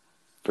us.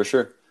 For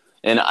sure.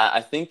 And I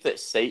think that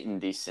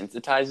Satan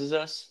desensitizes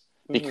us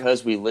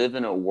because we live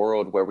in a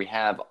world where we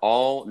have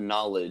all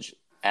knowledge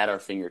at our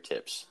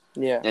fingertips.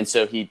 Yeah. And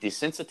so he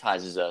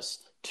desensitizes us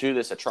to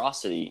this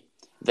atrocity.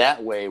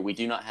 That way we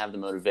do not have the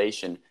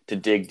motivation to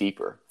dig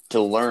deeper, to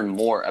learn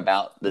more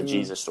about the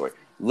Jesus story.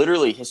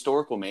 Literally,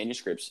 historical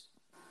manuscripts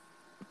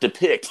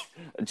depict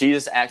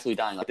Jesus actually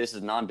dying. Like, this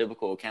is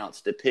non-biblical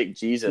accounts depict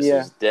Jesus'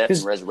 Yeah. death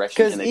and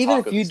resurrection. Because And they even talk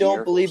if of you his don't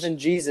miracles. believe in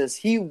Jesus,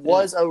 he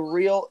was a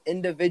real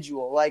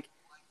individual. Like,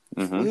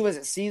 Mhm. who was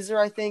it? Caesar,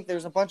 I think.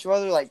 There's a bunch of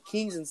other like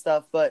kings and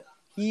stuff, but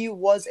he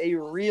was a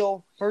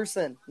real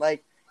person.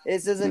 Like,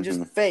 this isn't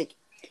just fake.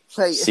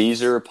 Like,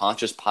 Caesar,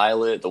 Pontius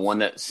Pilate, the one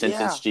that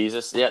sentenced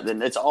Jesus. Yeah,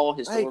 then it's all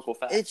historical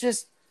facts. It's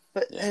just,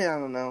 but I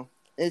don't know.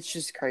 It's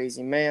just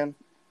crazy, man.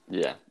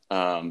 Yeah.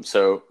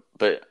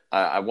 But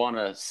I want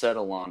to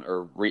settle on,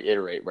 or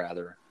reiterate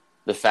rather,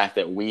 the fact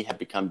that we have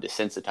become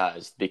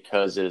desensitized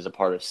because it is a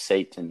part of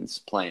Satan's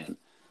plan.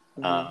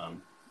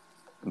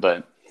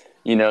 But,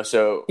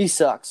 so he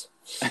sucks.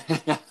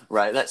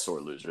 right, that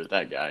sore loser,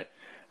 that guy.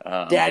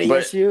 Daddy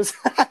issues.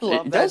 I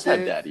love he that does have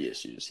dude. daddy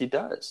issues. He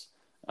does.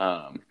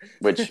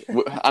 Which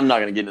I'm not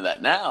going to get into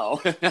that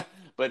now.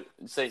 But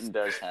Satan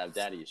does have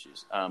daddy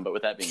issues. But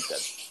with that being said,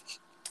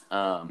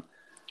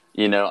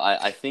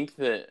 I think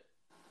that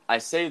I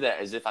say that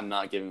as if I'm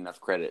not giving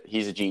enough credit.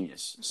 He's a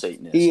genius,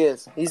 Satan is. He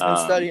is. He's been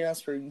studying us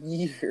for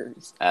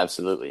years.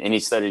 Absolutely. And he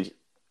studied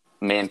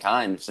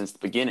mankind since the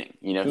beginning.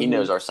 He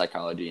knows our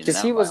psychology. Because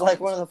he was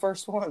like one of the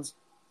first ones.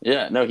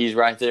 Yeah, no, he's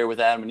right there with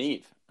Adam and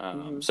Eve.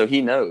 So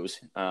he knows.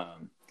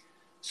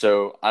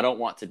 So I don't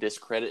want to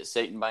discredit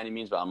Satan by any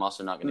means, but I'm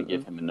also not going to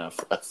give him enough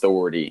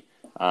authority.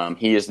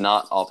 He is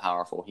not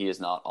all-powerful. He is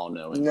not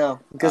all-knowing. No,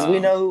 because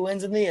we know who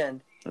wins in the end.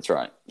 That's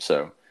right.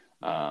 So,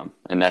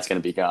 and that's going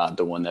to be God,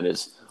 the one that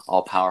is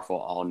all-powerful,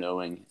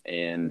 all-knowing,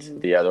 and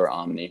the other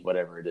omni,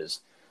 whatever it is.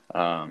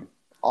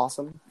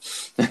 Awesome.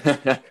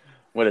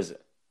 What is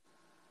it?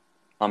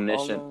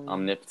 Omniscient,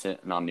 omnipotent,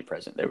 and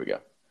omnipresent. There we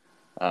go.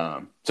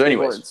 So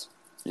anyways.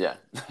 Yeah.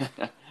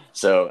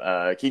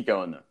 So keep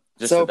going, though.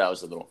 That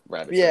was a little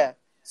rabbit trail. Yeah.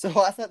 So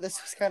I thought this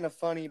was kind of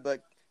funny,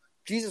 but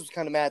Jesus was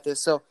kind of mad at this.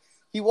 So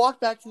he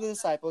walked back to the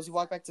disciples. He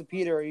walked back to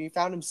Peter, and he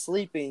found him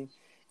sleeping.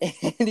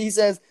 And he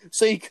says,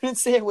 "So you couldn't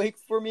stay awake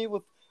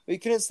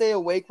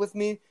with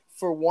me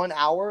for 1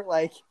 hour?"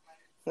 Like,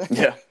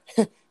 yeah.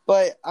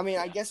 But I mean,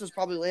 I guess it was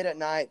probably late at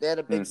night. They had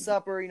a big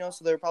supper,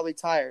 so they were probably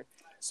tired.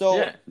 So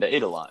yeah, they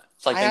ate a lot.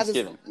 It's like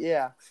Thanksgiving.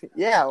 Yeah.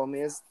 I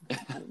mean, it's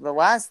the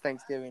last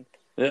Thanksgiving.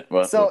 Yeah.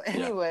 Well, so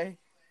anyway,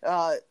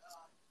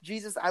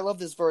 Jesus, I love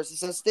this verse. It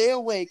says, "Stay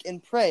awake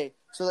and pray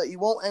so that you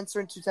won't enter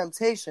into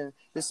temptation.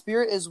 The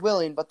spirit is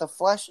willing, but the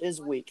flesh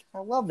is weak." I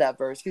love that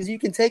verse because you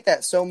can take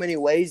that so many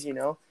ways,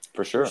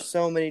 For sure. There's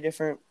so many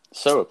different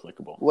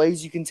applicable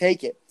ways you can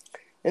take it.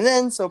 And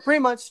then, so pretty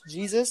much,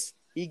 Jesus,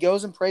 he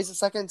goes and prays a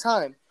second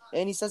time.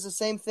 And he says the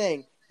same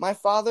thing. "My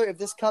Father, if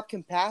this cup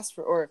can pass,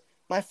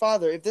 my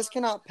Father, if this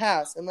cannot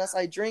pass unless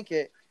I drink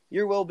it,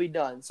 your will be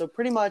done." So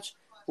pretty much,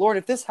 Lord,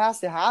 if this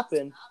has to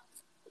happen,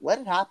 let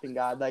it happen,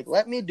 God. Like,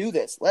 let me do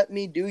this. Let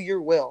me do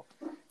your will.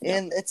 Yeah.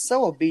 And it's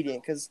so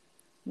obedient because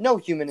no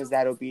human is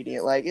that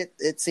obedient. Like,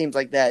 it seems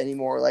like that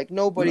anymore. Like,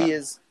 nobody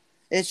is.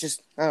 It's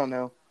just, I don't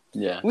know.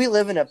 Yeah. We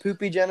live in a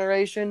poopy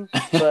generation,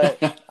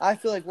 but I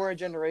feel like we're a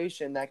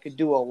generation that could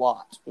do a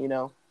lot,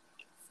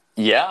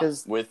 Yeah,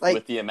 with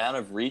the amount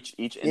of reach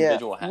each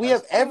individual has. We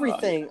have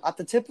everything at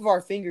the tip of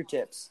our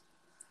fingertips.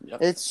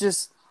 Yep.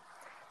 It's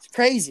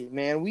crazy,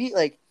 man.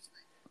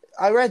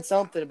 I read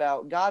something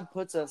about God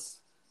puts us,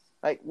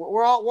 like,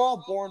 we're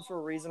all born for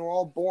a reason. We're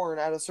all born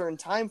at a certain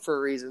time for a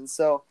reason.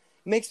 So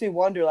it makes me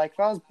wonder, like, if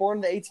I was born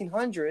in the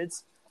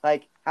 1800s,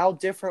 like, how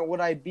different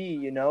would I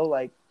be,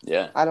 Like,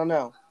 yeah. I don't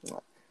know.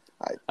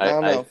 I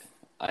don't know.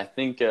 I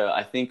think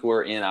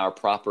we're in our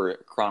proper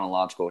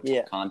chronological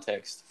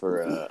context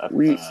for a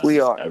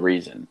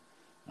reason.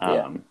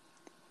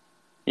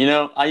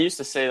 I used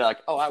to say like,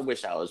 "Oh, I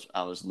wish I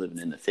was living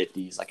in the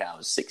 50s, like I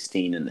was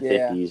 16 in the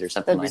 50s or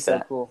something like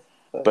that." Cool.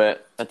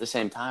 But at the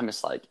same time,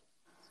 it's like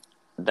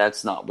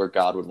that's not where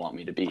God would want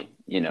me to be,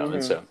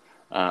 And so,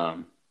 I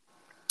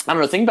don't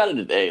know. Think about it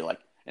today,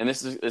 like, and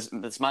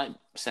this might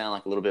sound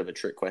like a little bit of a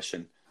trick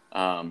question,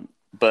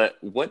 but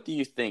what do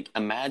you think?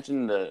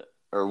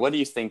 What do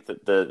you think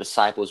that the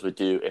disciples would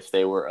do if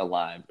they were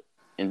alive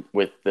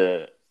with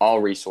all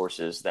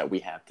resources that we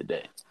have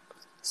today?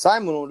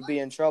 Simon would be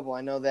in trouble.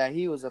 I know that.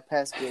 He was a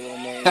pesky little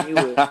man. He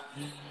would.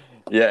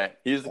 Yeah,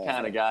 he's the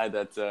kind of guy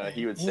that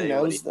he would say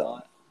what he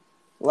thought.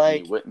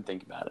 Like, he wouldn't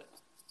think about it.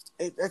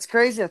 It's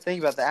crazy to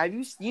think about that. Have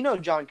you know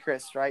John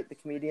Crist, right? The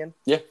comedian?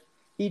 Yeah.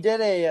 He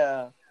did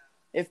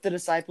if the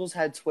disciples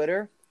had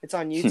Twitter. It's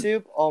on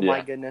YouTube. Oh,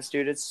 my goodness,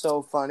 dude. It's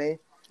so funny.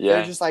 Yeah.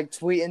 They're just, like,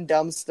 tweeting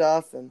dumb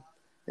stuff, and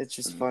it's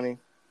just funny.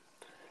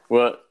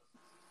 Well,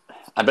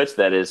 I bet you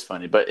that is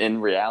funny. But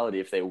in reality,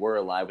 if they were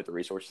alive with the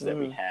resources that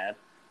we had,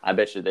 I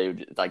bet you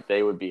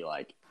they would be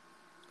like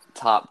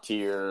top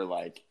tier.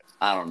 Like,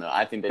 I don't know.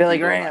 I think they'd be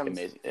like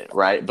amazing,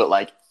 right? But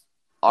like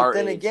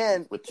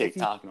again, with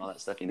TikTok and all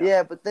that stuff,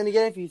 Yeah, but then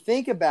again, if you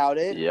think about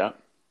it,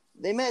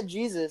 they met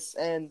Jesus,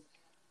 and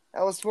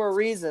that was for a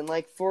reason.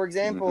 Like, for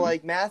example,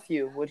 like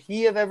Matthew, would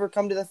he have ever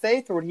come to the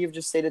faith, or would he have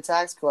just stayed a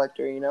tax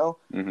collector?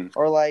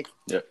 Or like.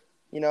 Yeah.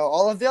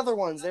 All of the other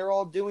ones, they're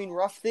all doing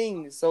rough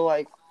things. So,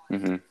 like,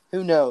 who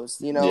knows,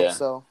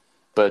 So.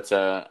 But,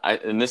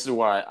 and this is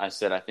why I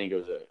said I think it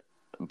was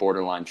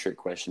borderline trick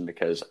question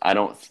because I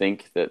don't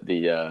think that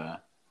the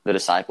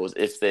disciples,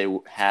 if they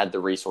had the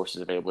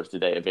resources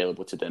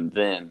available to them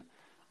then,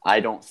 I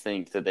don't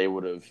think that they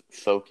would have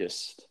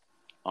focused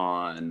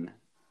on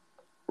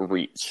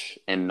reach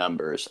and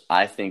numbers.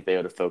 I think they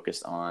would have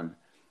focused on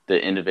the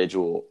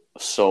individual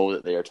soul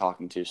that they are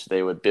talking to. So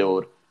they would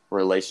build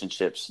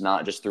relationships,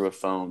 not just through a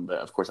phone, but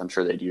of course I'm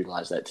sure they'd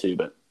utilize that too.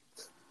 But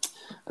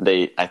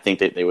I think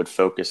that they would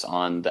focus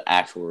on the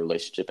actual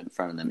relationship in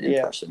front of them in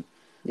person.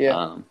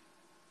 Yeah.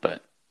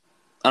 But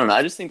I don't know.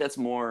 I just think that's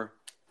more.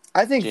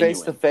 I think genuine.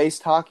 face-to-face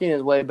talking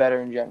is way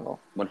better in general.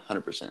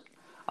 100%.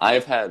 I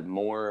have had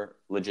more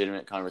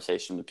legitimate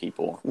conversation with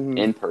people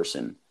in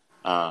person,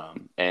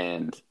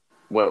 and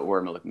what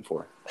word am I looking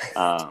for?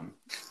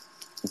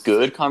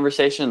 Good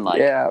conversation,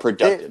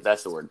 productive.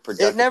 That's the word.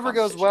 Productive. It never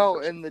goes well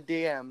in the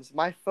DMs.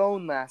 My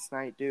phone last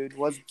night, dude,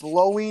 was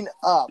blowing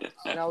up,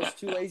 and I was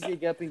too lazy to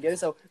get up and get it.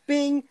 So,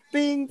 bing,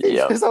 bing, bing,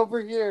 just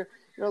over here.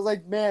 And I was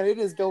like, man, it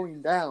is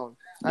going down.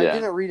 I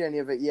didn't read any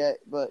of it yet,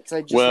 but because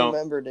I just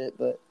remembered it,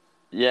 but.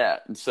 Yeah,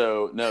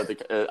 so no,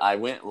 I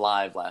went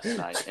live last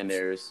night, and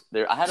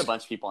I had a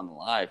bunch of people on the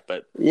live,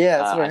 but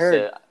that's what I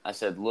heard. I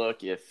said,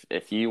 look,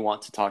 if you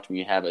want to talk to me,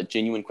 you have a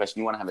genuine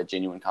question, you want to have a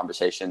genuine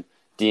conversation,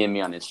 DM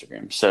me on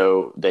Instagram.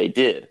 So they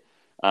did,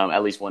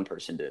 at least one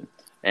person did,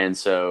 and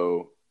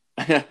so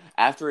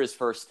after his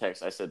first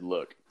text, I said,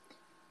 look,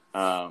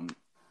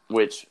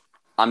 which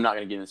I'm not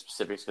going to get into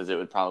specifics because it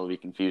would probably be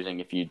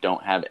confusing if you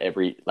don't have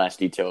every last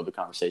detail of the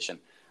conversation.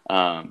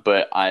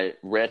 But I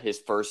read his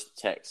first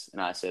text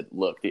and I said,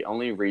 look, the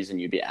only reason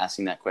you'd be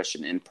asking that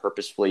question and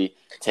purposefully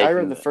taking I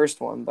read the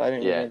first one, but I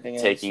didn't read anything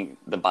else. Taking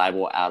the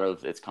Bible out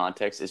of its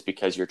context is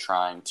because you're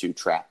trying to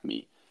trap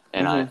me.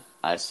 And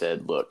I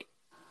said, look,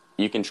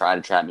 you can try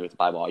to trap me with the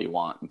Bible all you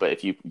want, but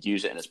if you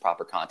use it in its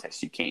proper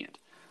context, you can't.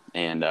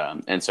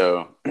 And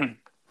so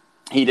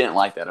he didn't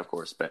like that, of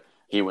course, but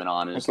he went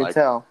on and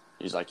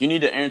he's like, you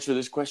need to answer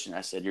this question.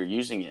 I said, you're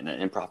using it in an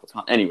improper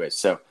context. Anyways,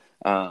 so,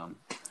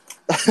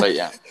 but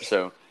yeah,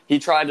 so he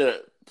tried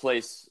to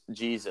place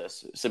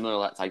Jesus, similar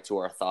like to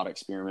our thought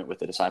experiment with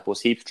the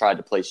disciples. He tried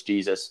to place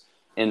Jesus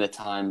in the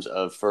times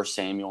of 1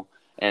 Samuel.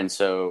 And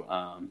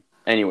so,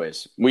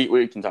 anyways,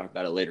 we can talk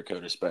about it later,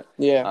 Codis, but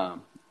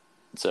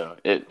so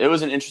it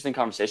was an interesting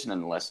conversation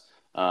nonetheless.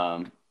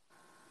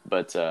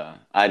 But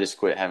I just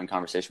quit having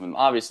conversation with him,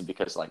 obviously,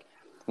 because like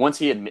once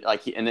he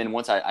and then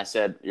once I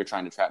said, you're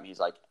trying to trap me, he's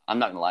like, I'm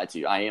not going to lie to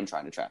you. I am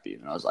trying to trap you.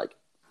 And I was like,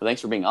 well,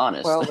 thanks for being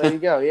honest. Well, there you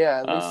go.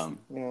 Yeah. At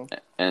least,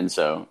 And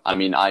so, I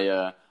mean,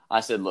 I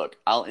said, look,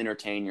 I'll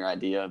entertain your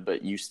idea,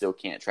 but you still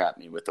can't trap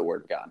me with the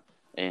word of God.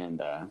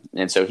 And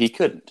so he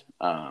couldn't,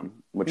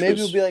 which maybe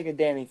it'll be like a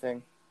Danny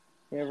thing.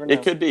 You never know.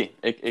 It could be.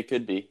 It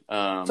could be.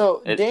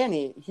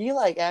 Danny, he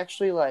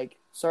actually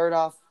started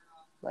off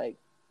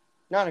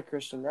not a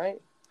Christian,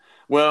 right?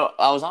 Well,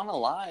 I was on a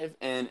live,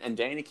 and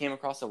Danny came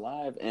across a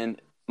live,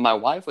 and my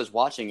wife was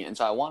watching it, and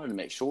so I wanted to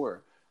make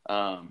sure.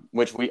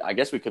 Which I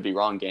guess we could be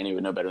wrong. Danny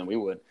would know better than we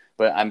would,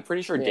 but I'm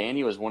pretty sure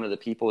Danny was one of the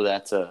people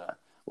that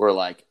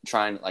were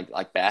trying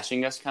like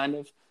bashing us, kind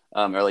of,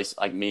 or at least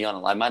like me on a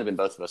live. Might have been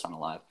both of us on a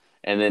live,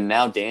 and then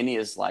now Danny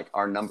is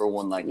our number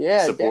one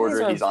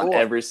supporter. He's on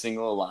every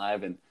single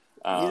live, and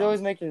he's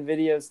always making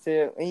videos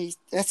too.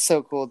 That's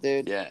so cool,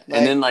 dude. Yeah,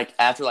 and then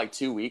after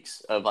 2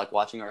 weeks of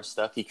watching our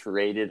stuff, he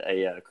created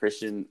a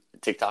Christian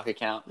TikTok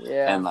account.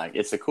 Yeah, and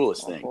it's the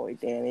coolest thing. Boy,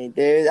 Danny,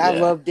 dude, I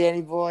love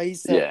Danny boy.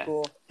 He's so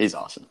cool. He's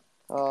awesome.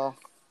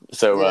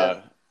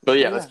 So, but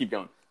let's keep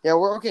going. Yeah,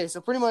 we're okay.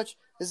 So pretty much,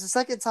 this is the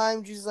second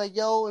time Jesus is like,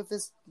 yo, if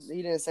this,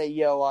 he didn't say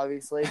yo,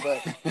 obviously,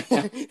 but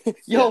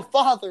yo,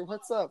 Father,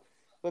 what's up?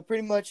 But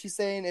pretty much he's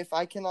saying, if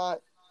I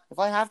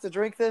have to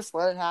drink this,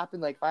 let it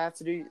happen. If I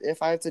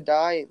have to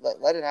die,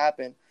 let it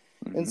happen.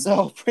 Mm-hmm. And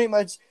so pretty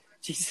much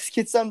Jesus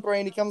gets done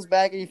praying. He comes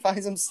back and he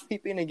finds him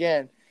sleeping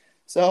again.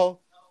 So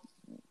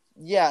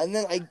yeah. And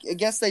then I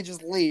guess they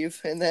just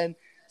leave. And then,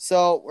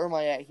 so where am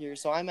I at here?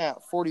 So I'm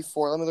at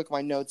 44. Let me look at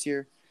my notes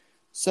here.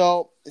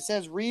 So it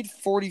says read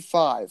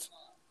 45.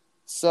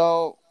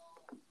 So,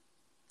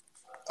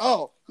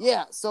 oh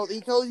yeah. So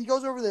he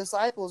goes over the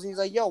disciples and he's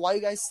like, yo, why are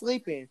you guys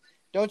sleeping?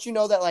 Don't you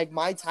know that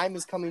my time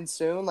is coming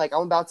soon? I'm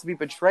about to be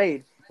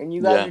betrayed, and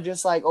you guys are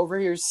just over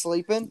here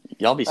sleeping.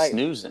 Y'all be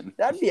snoozing.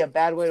 That'd be a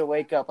bad way to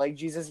wake up.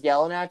 Jesus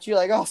yelling at you,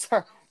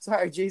 oh,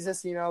 sorry,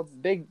 Jesus.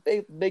 Big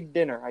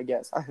dinner, I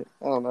guess. I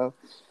don't know,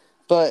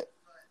 but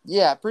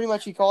yeah, pretty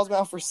much he calls them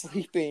out for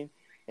sleeping,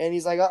 and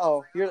he's like,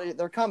 "Uh-oh,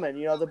 they're coming.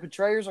 The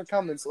betrayers are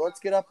coming. So let's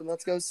get up and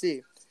let's go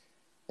see."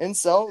 And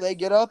so they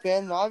get up,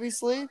 and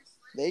obviously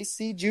they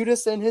see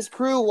Judas and his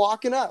crew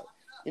walking up.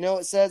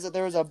 It says that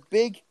there was a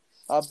big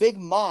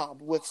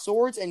mob with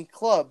swords and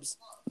clubs.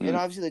 And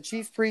obviously the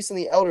chief priests and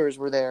the elders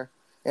were there.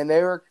 And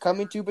they were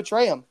coming to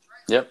betray him.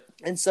 Yep.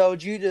 And so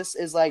Judas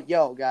is like,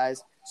 yo,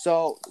 guys,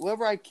 so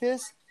whoever I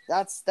kiss,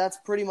 that's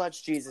pretty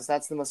much Jesus.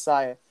 That's the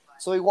Messiah.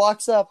 So he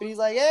walks up and he's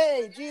like,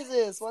 hey,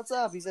 Jesus, what's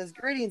up? He says,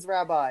 greetings,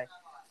 Rabbi.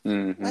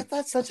 Mm-hmm.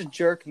 That's such a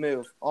jerk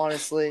move,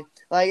 honestly.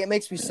 It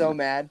makes me so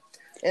mad.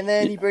 And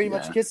then he pretty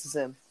much kisses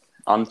him.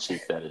 On the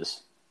cheek, that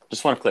is.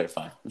 Just want to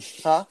clarify.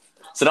 Huh?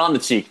 Sit on the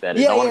cheek, that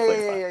is. I want to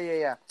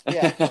clarify.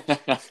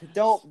 Yeah.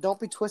 Don't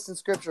be twisting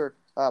scripture,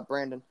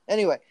 Brandon.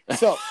 Anyway,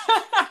 so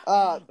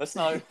That's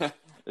not.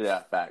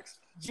 Yeah, facts.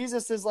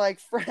 Jesus is like,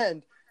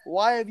 friend,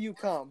 why have you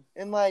come?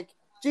 And like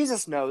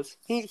Jesus knows.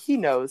 He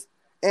knows.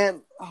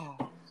 And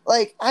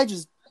like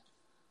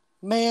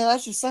man,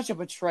 that's just such a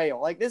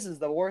betrayal. Like this is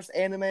the worst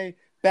anime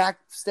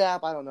backstab.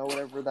 I don't know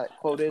whatever that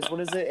quote is.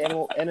 What is it?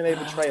 Anime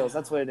betrayals.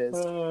 That's what it is.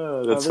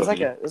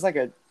 There's like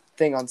a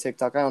thing on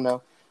TikTok. I don't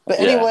know. But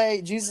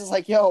anyway, Jesus is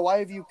like, yo, why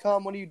have you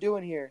come? What are you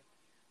doing here?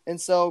 And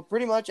so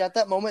pretty much at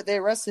that moment they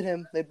arrested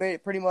him. They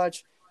pretty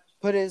much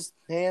put his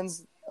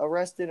hands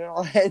arrested and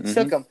all that.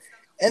 Took him.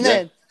 And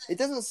then it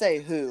doesn't say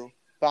who,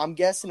 but I'm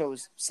guessing it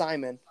was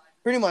Simon.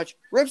 Pretty much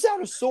rips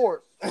out a sword.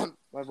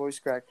 My voice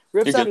cracked.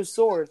 Rips out his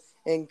sword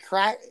and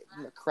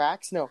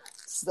cuts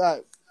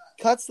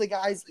the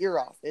guy's ear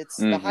off. It's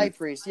the high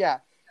priest, yeah.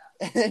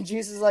 And then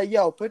Jesus is like,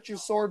 yo, put your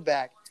sword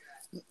back.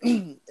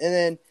 And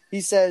then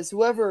he says,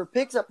 whoever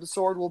picks up the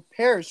sword will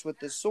perish with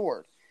this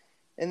sword.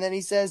 And then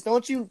he says,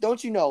 don't you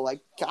know, like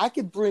I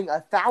could bring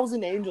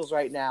 1,000 angels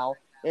right now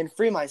and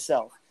free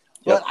myself.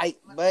 But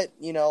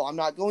I'm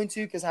not going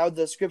to, because how would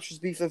the scriptures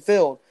be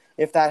fulfilled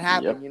if that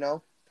happened, you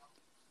know?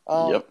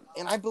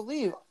 And I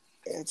believe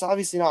it's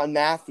obviously not in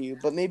Matthew,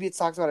 but maybe it's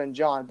talked about in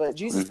John. But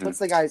Jesus puts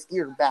the guy's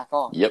ear back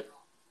on.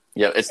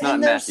 It's not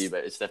in Matthew,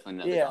 but it's definitely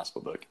not the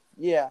gospel book.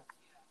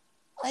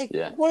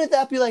 Wouldn't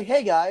that be like,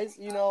 hey guys,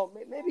 you know,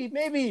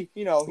 maybe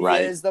you know,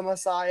 he is the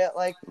Messiah.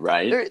 Like,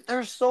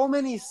 there's so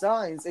many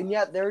signs, and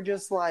yet they're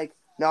just like,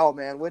 no,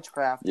 man,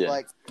 witchcraft.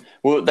 Like,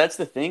 well, that's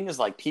the thing is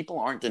like people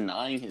aren't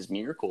denying his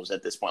miracles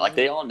at this point. Like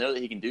they all know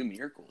that he can do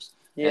miracles.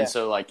 And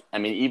so like, I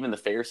mean, even the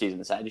Pharisees and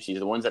the Sadducees,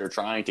 the ones that are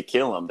trying to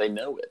kill him, they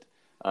know it.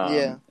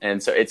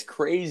 And so it's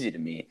crazy to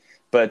me.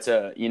 But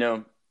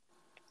you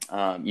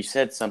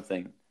said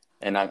something,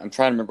 and I'm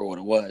trying to remember what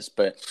it was,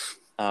 but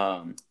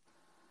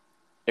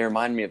it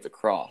reminded me of the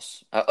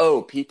cross.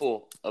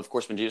 People, of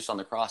course, when Jesus was on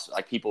the cross,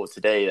 like people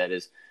today, that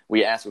is,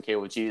 we ask, okay,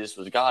 well, Jesus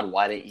was God.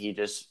 Why didn't he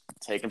just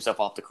take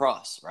himself off the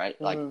cross, right?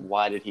 Like,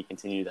 why did he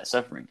continue that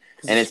suffering?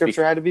 And the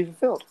scripture had to be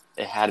fulfilled.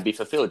 It had to be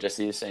fulfilled, just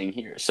as he's saying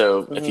here.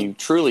 So if you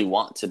truly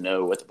want to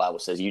know what the Bible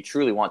says, you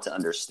truly want to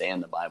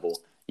understand the Bible,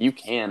 you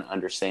can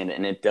understand it,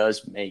 and it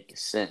does make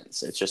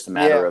sense. It's just a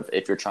matter of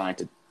if you're trying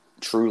to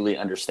truly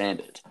understand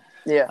it.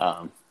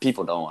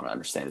 People don't want to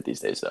understand it these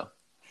days, though.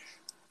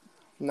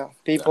 No,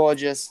 people are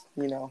just,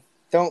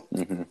 don't.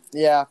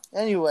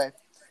 Anyway,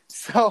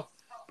 so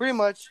pretty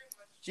much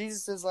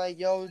Jesus is like,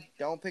 yo,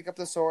 don't pick up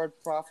the sword.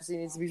 Prophecy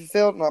needs to be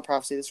fulfilled. Not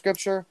prophecy, the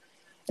scripture.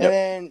 And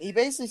then he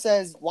basically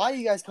says, why do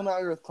you guys come out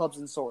here with clubs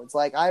and swords?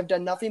 Like, I've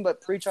done nothing but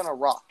preach on a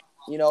rock.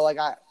 Like,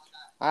 I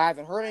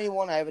haven't hurt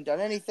anyone. I haven't done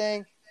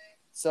anything.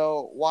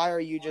 So why are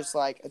you just,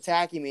 like,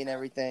 attacking me and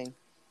everything?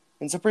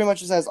 And so pretty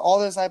much it says, all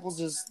the disciples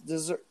just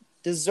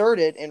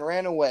deserted and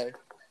ran away.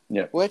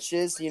 Which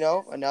is,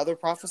 another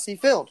prophecy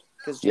filled.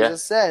 Because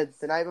Jesus said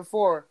the night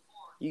before,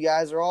 you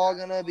guys are all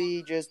going to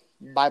be just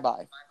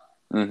bye-bye.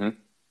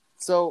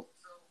 So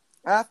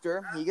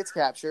after he gets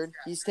captured,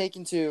 he's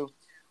taken to,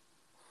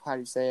 how do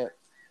you say it?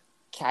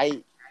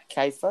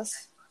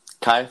 Caiaphas?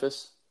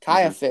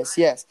 Caiaphas,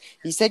 yes.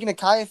 He's taken to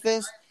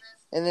Caiaphas,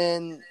 and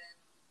then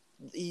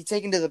he's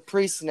taken to the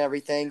priests and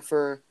everything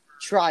for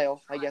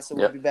trial, I guess it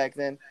would be back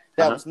then.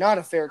 That was not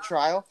a fair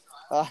trial.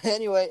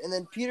 Anyway, and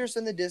then Peter's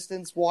in the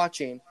distance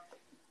watching.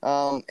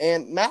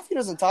 And Matthew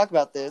doesn't talk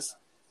about this.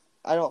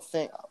 I don't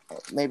think.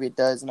 Maybe it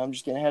does, and I'm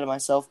just getting ahead of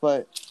myself.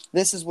 But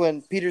this is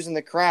when Peter's in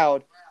the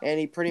crowd, and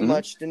he pretty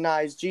much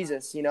denies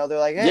Jesus. They're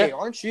like, hey,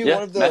 aren't you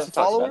one of the Matthew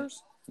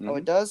followers? Oh,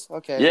 it does?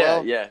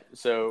 Okay.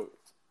 So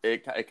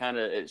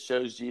it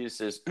shows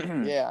Jesus's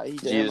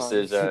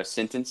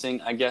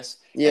sentencing, I guess.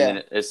 Yeah. And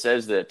then it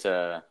says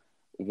that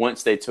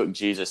once they took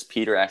Jesus,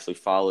 Peter actually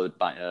followed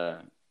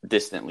by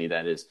distantly,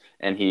 that is,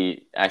 and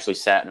he actually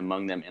sat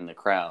among them in the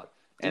crowd.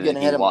 And then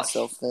he watched.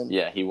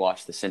 He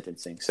watched the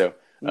sentencing. So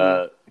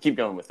keep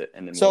going with it,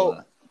 and then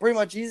pretty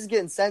much Jesus is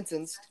getting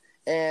sentenced,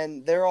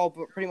 and they're all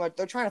pretty much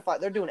trying to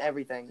fight. They're doing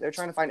everything. They're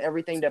trying to find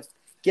everything to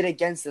get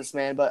against this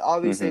man, but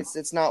obviously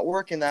it's not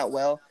working that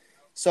well.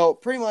 So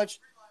pretty much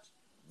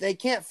they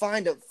can't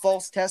find a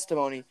false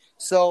testimony.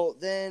 So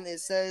then it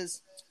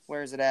says,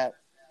 where is it at?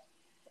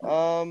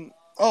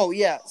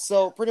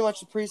 So pretty much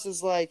the priest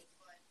is like,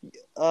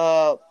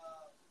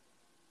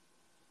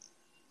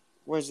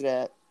 where's it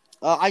at?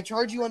 I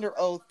charge you under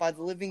oath by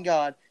the living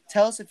God.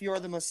 Tell us if you are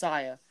the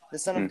Messiah, the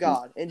Son of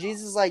God. And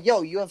Jesus is like,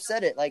 yo, you have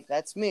said it. Like,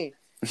 that's me.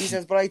 He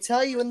says, but I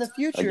tell you in the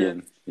future.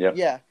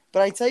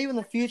 But I tell you in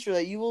the future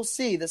that you will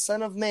see the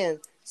Son of Man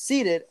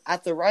seated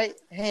at the right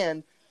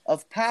hand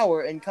of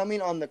power and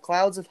coming on the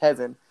clouds of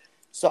heaven.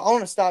 So I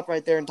want to stop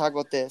right there and talk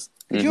about this.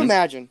 Could you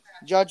imagine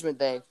Judgment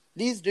Day?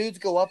 These dudes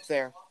go up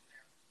there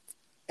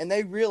and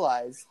they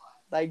realize,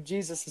 like,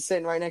 Jesus is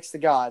sitting right next to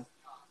God.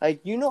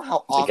 Like, you know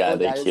how awkward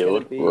that is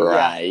going to be.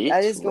 Right.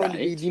 That is going to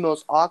be the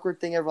most awkward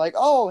thing ever. Like,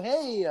 oh,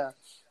 hey,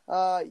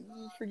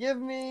 forgive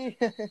me.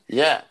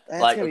 Yeah,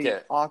 That's like gonna be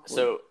okay. awkward.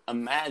 So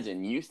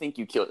imagine you think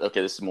you killed.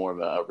 Okay, this is more of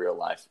a real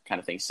life kind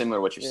of thing, similar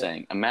to what you're Yeah.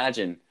 saying.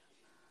 Imagine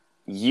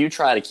you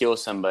try to kill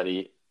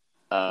somebody,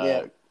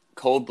 Yeah.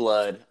 cold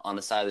blood on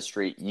the side of the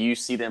street. You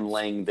see them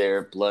laying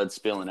there, blood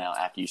spilling out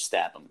after you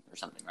stab them or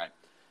something, right?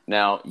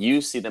 Now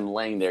you see them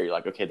laying there. You're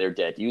like, okay, they're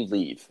dead. You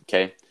leave.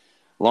 Okay.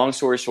 Long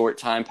story short,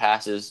 time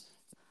passes.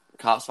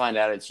 Cops find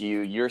out it's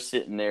you. You're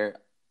sitting there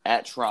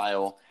at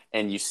trial,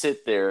 and you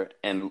sit there,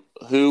 and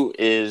who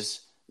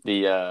is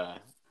the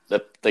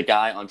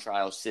guy on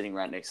trial sitting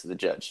right next to the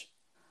judge?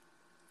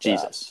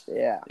 Jesus.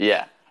 Yeah.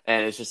 Yeah.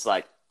 And it's just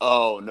like,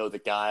 oh no, the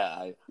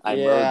guy I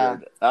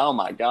murdered. Oh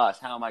my gosh,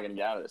 how am I going to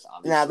get out of this?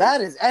 Obviously. Now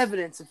that is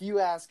evidence, if you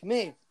ask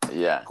me.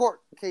 Yeah.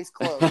 Court case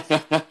closed.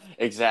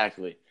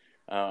 Exactly.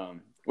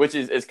 Which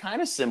is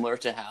kind of similar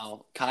to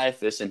how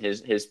Caiaphas and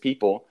his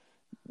people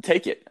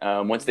take it.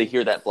 Once they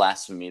hear that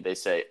blasphemy, they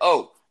say,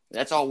 "Oh,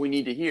 that's all we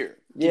need to hear."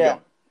 Keep going.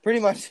 Pretty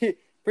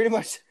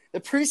much. The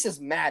priest is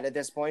mad at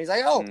this point. He's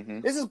like, "Oh,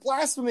 this is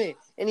blasphemy,"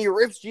 and he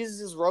rips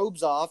Jesus'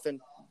 robes off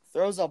and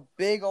throws a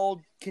big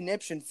old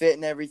conniption fit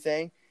and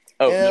everything.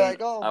 Oh, and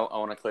like, I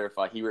want to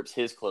clarify. He rips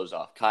his clothes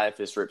off.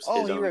 Caiaphas rips his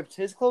own. Oh, he ripped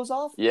his clothes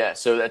off? Yeah,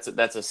 so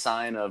that's a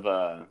sign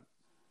of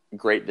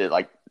great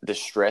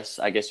distress,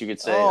 I guess you could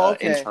say.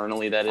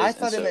 Internally, that is. I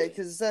thought it meant,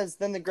 because it says,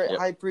 then the great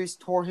high priest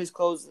tore his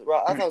clothes. I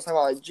thought it was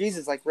talking about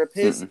Jesus, like rip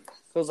his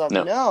clothes off.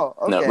 No,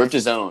 ripped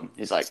his own.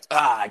 He's like,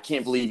 I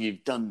can't believe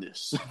you've done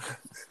this.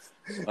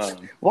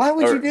 Why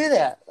would you do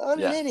that? I'm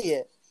an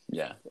idiot.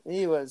 Yeah.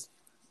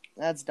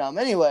 That's dumb.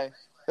 Anyway,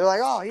 they're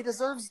like, oh, he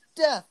deserves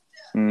death.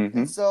 Mm-hmm.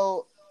 And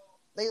so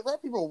they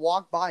let people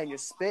walk by and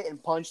just spit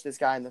and punch this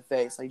guy in the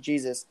face, like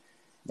Jesus.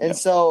 And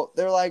so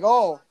they're like,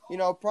 oh,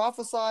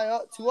 prophesy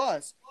to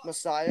us,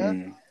 Messiah.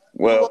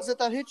 Well, who was it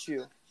that hit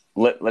you?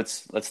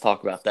 Let's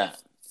talk about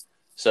that.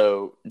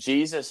 So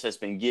Jesus has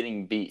been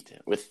getting beat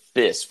with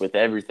fists, with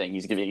everything.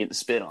 He's getting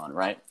spit on,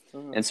 right?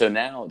 Mm-hmm. And so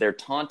now they're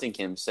taunting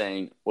him,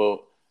 saying,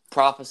 well,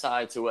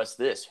 prophesy to us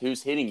this.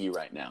 Who's hitting you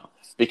right now?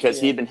 Because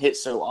he had been hit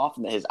so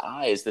often that his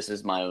eyes, this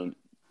is my own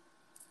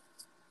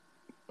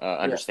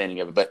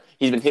understanding of it, but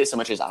he's been hit so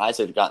much his eyes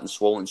had gotten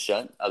swollen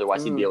shut.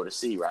 Otherwise, he'd be able to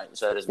see, right?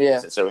 So that doesn't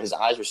make sense. So his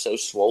eyes were so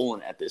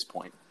swollen at this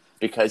point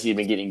because he'd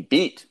been getting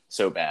beat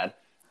so bad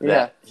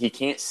that he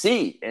can't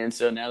see. And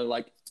so now they're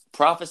like,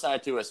 prophesy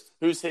to us.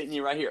 Who's hitting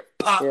you right here?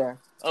 Pop! Yeah.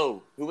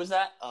 Oh, who was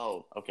that?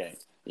 Oh, okay.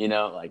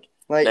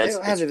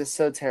 it was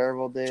so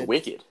terrible, dude. It's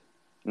wicked.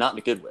 Not in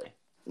a good way.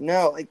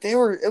 No,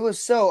 it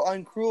was so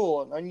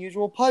uncruel and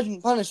unusual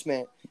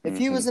punishment. If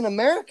he was in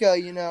America,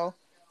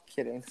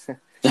 kidding.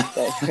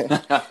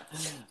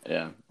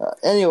 Yeah.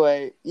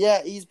 Anyway,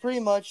 he's pretty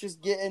much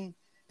just getting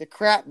the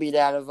crap beat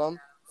out of him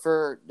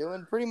for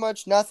doing pretty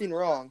much nothing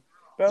wrong.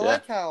 But I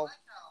like how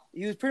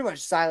he was pretty much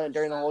silent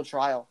during the whole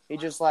trial. He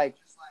just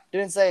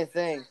didn't say a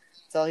thing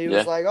until he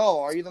was like,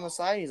 "Oh, are you the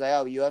Messiah?" He's like,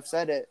 "Oh, you have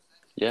said it."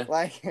 Yeah.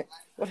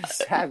 What a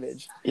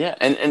savage. Yeah,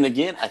 and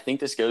again, I think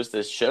this goes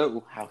to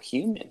show how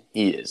human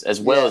he is, as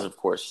well as, of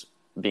course,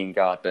 being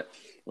God. But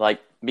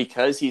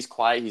because he's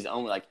quiet, he's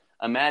only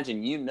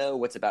imagine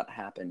what's about to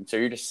happen. So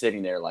you're just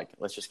sitting there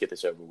let's just get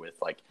this over with.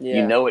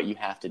 You know what you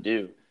have to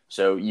do.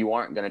 So you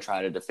aren't going to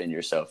try to defend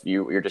yourself.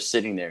 You're just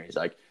sitting there. He's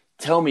like,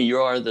 tell me you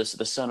are the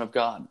Son of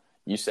God.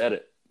 You said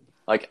it.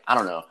 I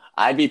don't know.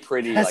 I'd be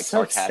pretty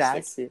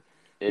sarcastic. Sassy.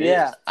 It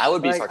is. I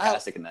would be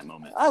sarcastic in that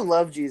moment. I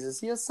love Jesus.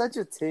 He has such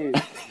a tune.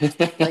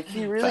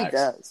 He really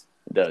does.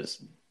 He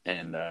does.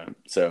 And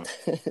so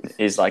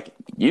he's like,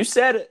 you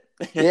said it.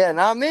 Yeah,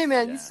 not me,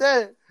 man. You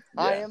said it.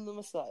 Yeah. I am the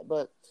Messiah.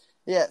 But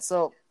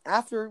so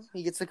after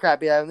he gets the crap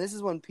beat out of him, this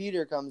is when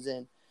Peter comes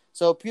in.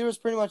 So Peter's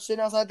pretty much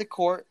sitting outside the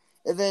court.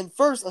 And then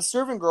first a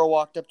servant girl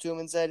walked up to him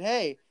and said,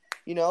 hey,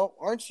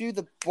 aren't you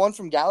the one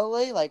from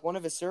Galilee, one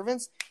of his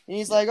servants? And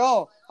he's like,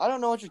 oh, I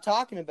don't know what you're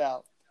talking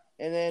about.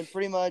 And then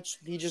pretty much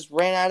he just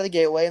ran out of the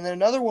gateway. And then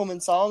another woman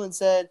saw him and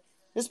said,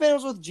 this man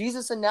was with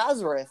Jesus in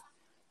Nazareth.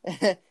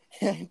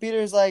 And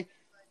Peter's like,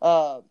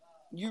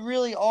 you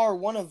really are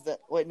one of the...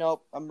 Wait,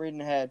 nope, I'm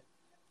reading ahead.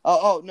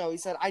 Oh, no, he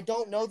said, I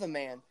don't know the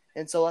man.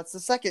 And so that's the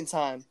second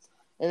time.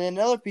 And then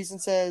another person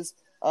says,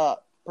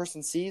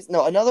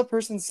 another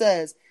person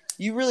says,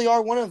 you really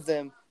are one of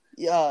them,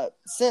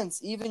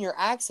 since even your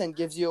accent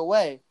gives you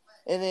away.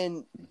 And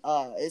then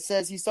it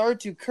says he started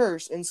to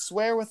curse and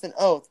swear with an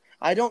oath.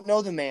 I don't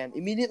know the man.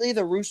 Immediately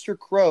the rooster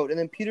crowed, and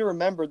then Peter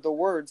remembered the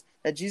words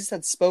that Jesus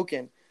had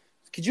spoken.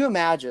 Could you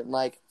imagine?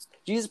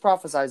 Jesus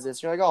prophesies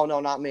this. You're like, oh, no,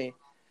 not me.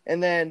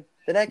 And then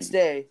the next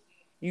day,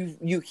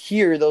 you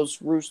hear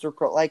those rooster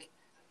crow.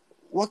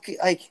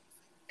 Could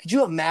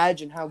you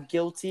imagine how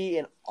guilty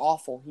and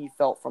awful he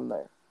felt from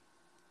there?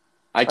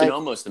 I can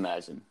almost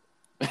imagine.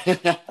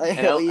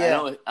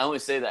 I only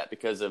say that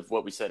because of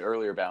what we said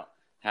earlier about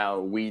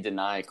how we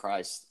deny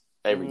Christ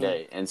every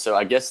day. And so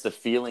I guess the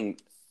feeling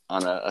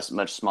on a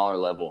much smaller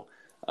level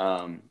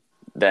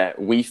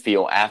that we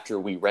feel after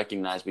we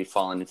recognize we've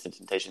fallen into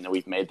temptation, that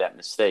we've made that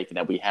mistake, and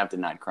that we have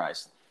denied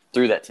Christ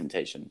through that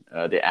temptation,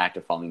 the act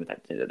of falling with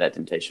that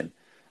temptation.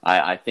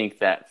 I think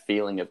that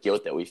feeling of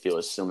guilt that we feel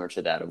is similar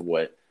to that of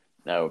what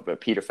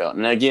Peter felt.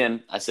 And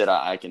again, I said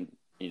I can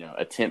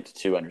attempt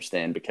to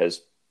understand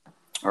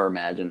or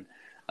imagine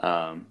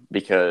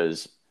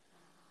because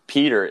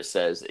Peter, it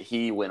says that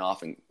he went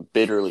off and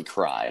bitterly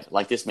cried.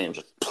 Like this man was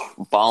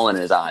just bawling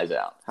his eyes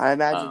out. I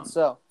imagine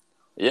so.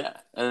 Yeah,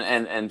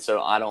 and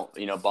so I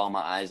don't bawl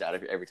my eyes out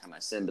every time I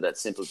sin, but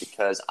that's simply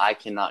because I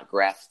cannot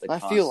grasp the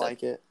concept. I feel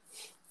like it,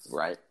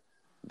 right?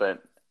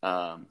 But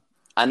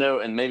I know,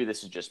 and maybe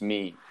this is just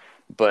me,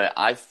 but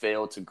I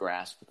fail to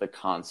grasp the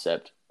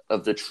concept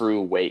of the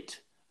true weight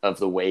of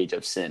the wage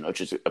of sin,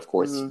 which is of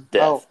course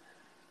death. Oh,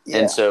 yeah.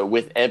 And so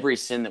with every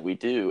sin that we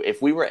do,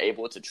 if we were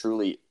able to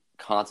truly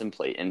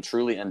contemplate and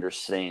truly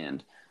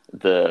understand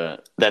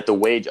that the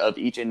wage of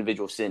each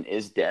individual sin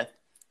is death,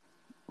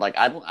 like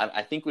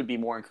I think we'd be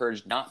more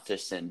encouraged not to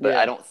sin, but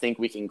I don't think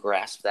we can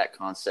grasp that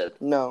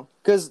concept. No,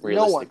 because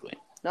no one,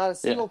 not a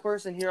single Yeah.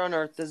 person here on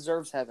earth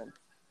deserves heaven.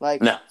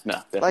 Like No,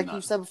 definitely like not.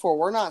 you said before,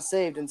 we're not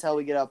saved until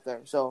we get up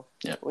there. So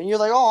Yeah. when you're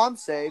like, "Oh, I'm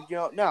saved,"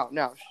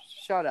 no,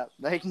 shut up.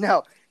 Like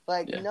no,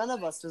 Yeah. none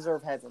of us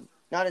deserve heaven.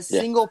 Not a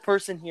single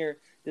person here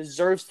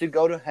deserves to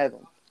go to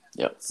heaven.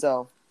 Yep.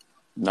 So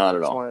Not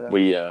at all.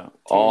 We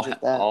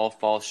all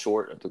fall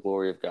short of the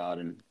glory of God,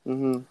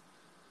 and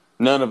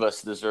none of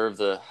us deserve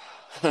the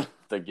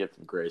the gift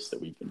of grace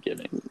that we've been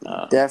given.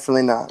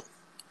 Definitely not.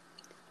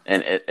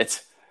 And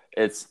it's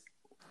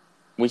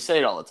we say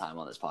it all the time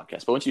on this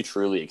podcast, but once you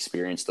truly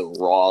experience the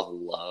raw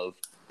love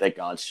that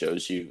God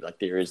shows you, like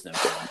there is no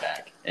going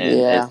back.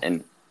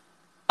 And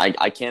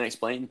I can't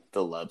explain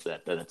the love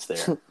that's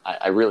there.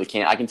 I really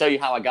can't. I can tell you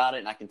how I got it,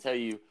 and I can tell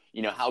you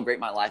how great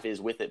my life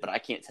is with it, but I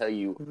can't tell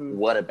you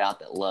what about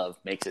that love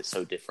makes it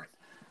so different.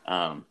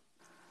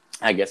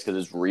 I guess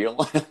because it's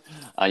real.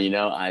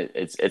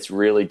 It's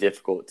really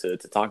difficult to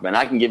talk about. And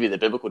I can give you the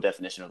biblical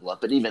definition of love,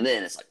 but even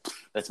then, it's like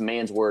that's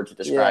man's word to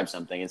describe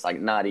something. It's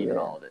like not even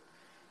all of it.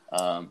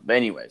 But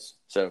anyways,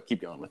 so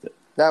keep going with it.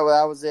 That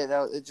was it.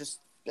 It just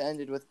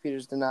ended with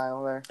Peter's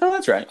denial there. Oh,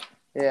 that's right.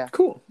 Yeah.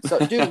 Cool. So,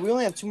 dude, we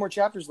only have 2 more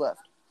chapters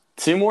left.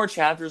 2 more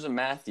chapters of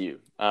Matthew.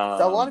 So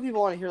a lot of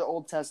people want to hear the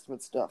Old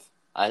Testament stuff.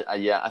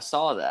 I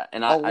saw that,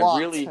 and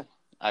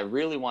I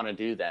really want to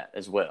do that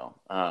as well.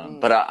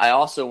 But I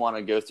also want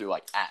to go through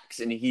like Acts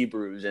and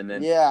Hebrews, and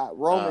then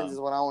Romans is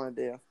what I want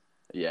to do.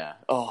 Yeah.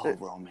 Oh,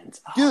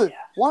 Romans, dude.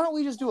 Why don't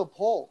we just do a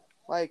poll,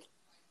 like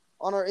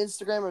on our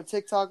Instagram or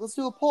TikTok? Let's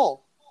do a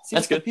poll. See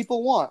what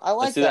people want. I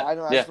like that. I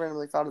know I just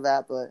randomly thought of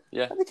that, but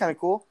that'd be kind of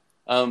cool.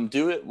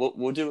 Do it.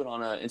 We'll do it on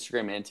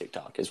Instagram and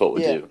TikTok is what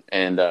we'll do.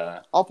 And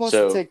I'll post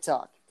a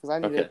TikTok because I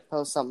need to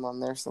post something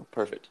on there. So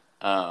perfect.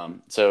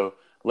 So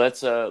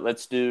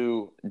let's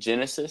do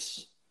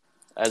Genesis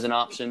as an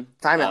option.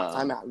 Time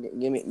out.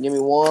 Give me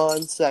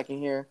 1 second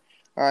here.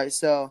 All right.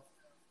 So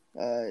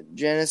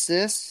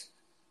Genesis,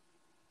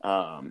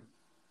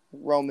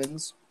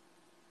 Romans,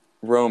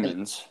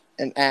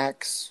 and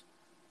Acts.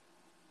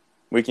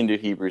 We can do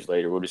Hebrews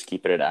later. We'll just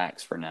keep it at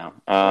Acts for now.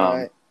 All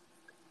right.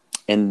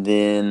 And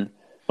then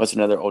what's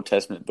another Old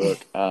Testament book?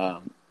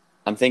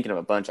 I'm thinking of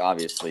a bunch,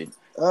 obviously.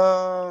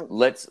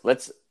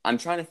 Let's. I'm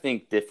trying to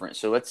think different.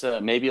 So let's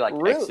maybe like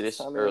Ruth. Exodus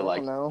or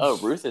like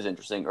Ruth is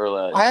interesting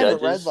or I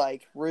haven't read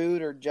like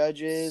Ruth or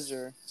Judges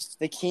or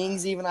the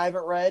Kings even. I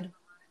haven't read.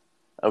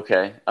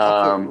 Okay.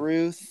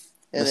 Ruth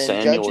and the then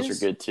Samuels Judges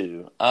are good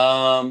too.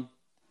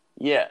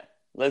 Yeah.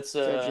 Let's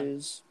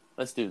Judges.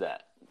 Let's do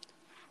that.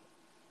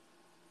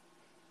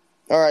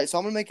 All right, so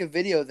I'm gonna make a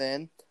video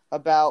then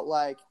about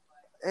like,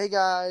 hey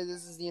guys,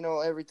 this is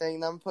everything.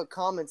 And I'm gonna put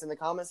comments in the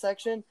comment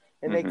section,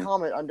 and they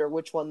comment under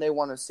which one they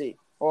want to see,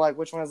 or like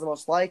which one has the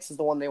most likes is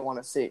the one they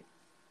want to see.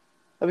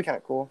 That'd be kind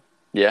of cool.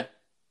 Yeah.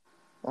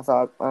 I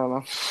don't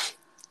know,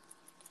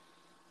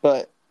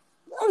 but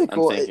that'd be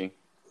cool. I'm thinking.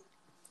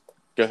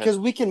 Go ahead. Because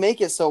we can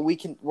make it so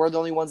we're the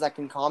only ones that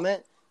can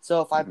comment. So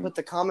if I put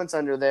the comments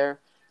under there,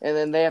 and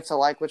then they have to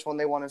like which one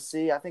they want to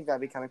see, I think that'd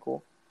be kind of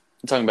cool.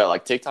 You're talking about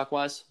like TikTok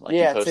wise?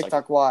 Like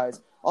TikTok wise.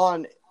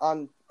 On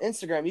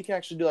Instagram, you can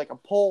actually do like a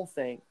poll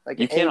thing. Like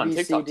you can on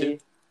TikTok too. You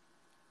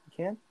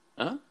can?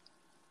 Oh.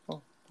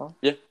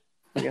 Yeah.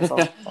 I guess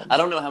I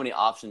don't know how many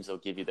options they'll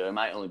give you though. It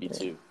might only be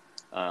 2.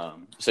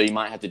 So you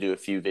might have to do a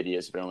few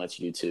videos if it only lets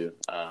you do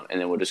 2.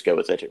 And then we'll just go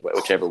with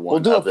whichever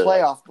one. We'll do a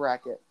playoff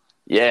bracket.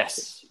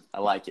 Yes.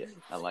 I like it.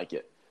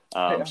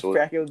 So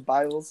bracket with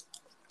Bibles.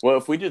 Well,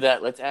 if we do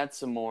that, let's add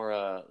some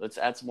more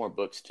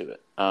books to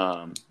it.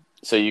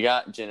 So you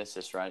got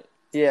Genesis, right?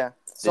 Yeah.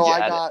 So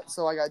I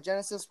got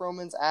Genesis,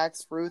 Romans,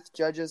 Acts, Ruth,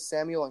 Judges,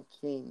 Samuel, and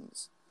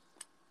Kings.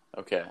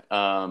 Okay.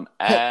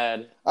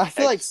 Add. I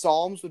feel like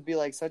Psalms would be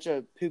like such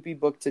a poopy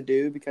book to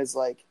do because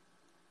like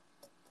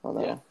I don't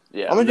know.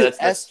 Yeah. I'm gonna do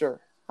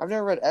Esther. I've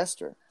never read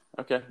Esther.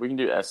 Okay, we can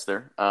do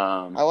Esther.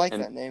 I like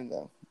that name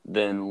though.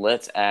 Then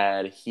let's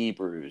add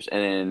Hebrews,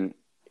 and then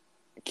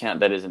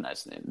count. That is a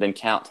nice name. Then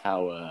count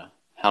how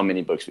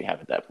many books we have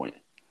at that point.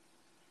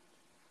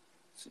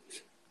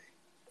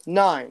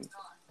 9.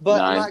 But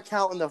 9. I'm not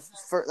counting the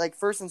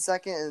first and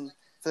second, and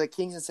for the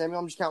Kings and Samuel,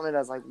 I'm just counting it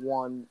as like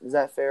 1. Is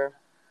that fair?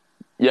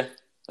 Yeah,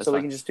 That's so we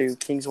fine. can just do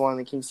Kings 1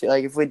 and Kings 2.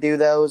 Like, if we do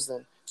those,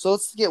 then... So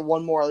let's get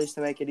one more at least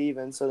to make it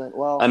even. So then,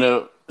 well... I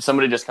know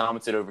somebody just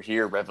commented over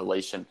here,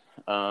 Revelation.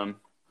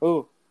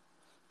 Ooh.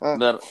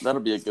 That'll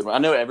be a good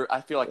one.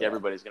 I feel like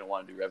everybody's going to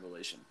want to do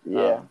Revelation.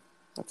 Yeah.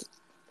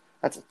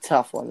 That's a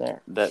tough one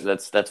there.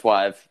 That's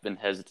why I've been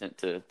hesitant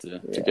to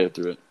go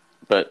through it.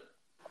 But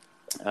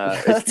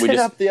let's hit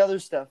up the other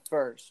stuff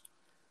first.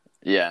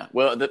 Yeah.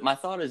 Well, my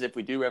thought is if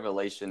we do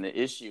Revelation, the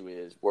issue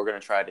is we're going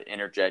to try to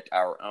interject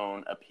our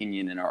own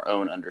opinion and our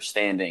own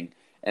understanding,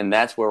 and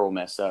that's where we'll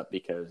mess up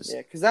because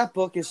that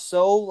book is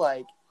so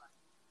like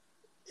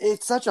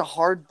it's such a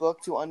hard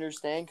book to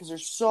understand because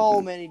there's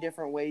so many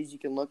different ways you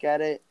can look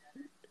at it.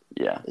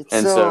 Yeah, it's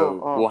and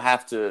so we'll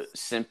have to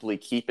simply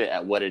keep it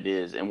at what it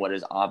is and what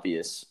is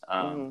obvious,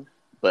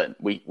 but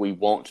we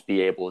won't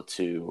be able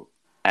to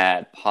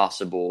add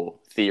possible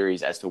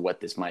theories as to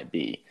what this might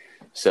be.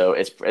 So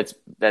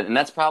and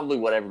that's probably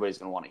what everybody's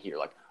going to want to hear.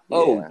 Like,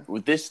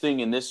 with this thing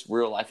in this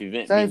real life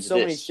event, I have so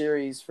many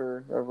theories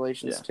for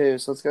Revelations too,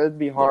 so it's going to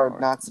be hard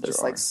not to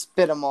just like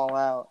spit them all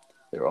out.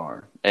 There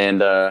are,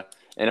 and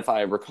if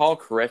I recall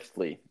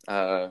correctly,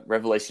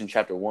 Revelation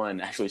chapter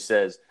 1 actually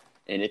says,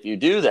 "And if you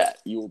do that,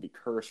 you will be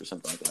cursed," or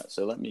something like that.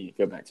 So let me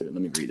go back to it.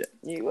 Let me read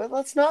it. Well,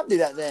 let's not do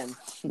that then.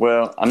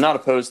 Well, I'm not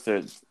opposed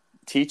to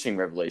teaching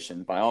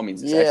Revelation by all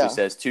means. It actually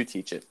says to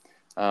teach it.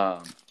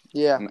 I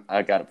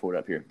got it pulled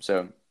up here.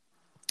 So,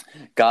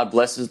 God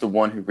blesses the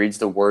one who reads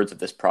the words of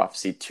this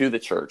prophecy to the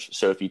church.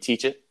 So if you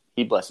teach it,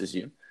 he blesses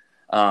you.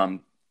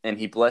 And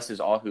he blesses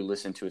all who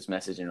listen to his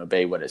message and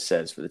obey what it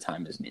says, for the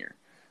time is near.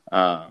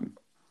 So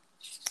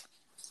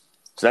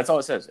that's all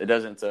it says. It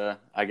doesn't,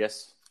 I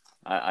guess,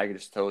 I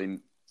just totally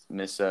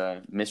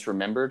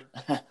misremembered.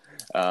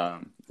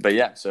 But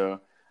yeah, so, I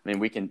mean,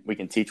 we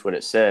can teach what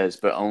it says,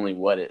 but only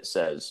what it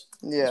says.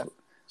 Yeah.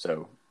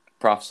 So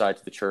prophesy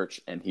to the church,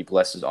 and he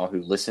blesses all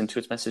who listen to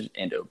its message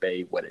and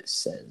obey what it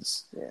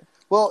says. Yeah.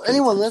 Well,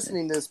 anyone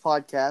listening to this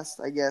podcast,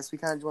 I guess we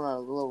kind of went on a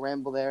little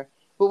ramble there.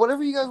 But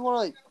whatever you guys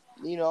want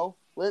to,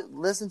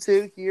 listen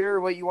to, hear,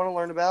 what you want to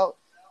learn about,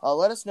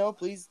 let us know.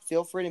 Please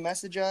feel free to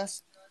message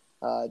us,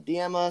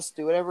 DM us,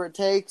 do whatever it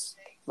takes.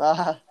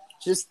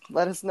 Just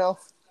let us know,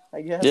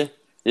 I guess.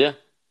 Yeah,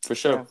 for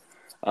sure.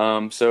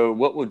 Yeah. So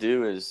what we'll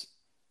do is,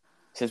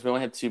 since we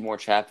only have 2 more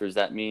chapters,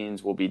 that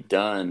means we'll be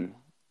done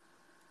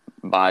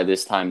by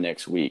this time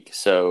next week.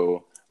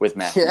 So with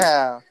Matthew.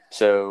 Yeah.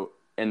 So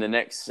in the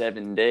next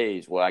 7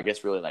 days, well, I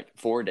guess really like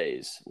 4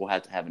 days, we'll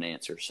have to have an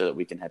answer so that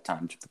we can have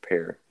time to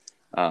prepare.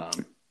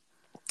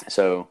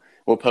 So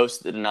we'll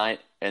post it tonight,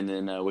 and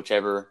then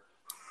whichever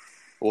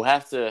we'll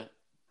have to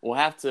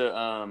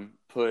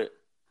put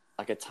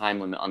like a time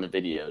limit on the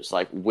videos,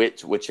 like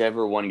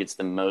whichever one gets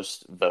the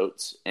most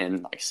votes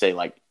in like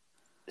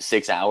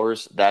 6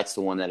 hours, that's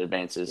the one that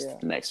advances to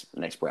the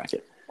next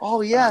bracket.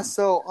 Oh yeah,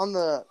 so on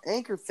the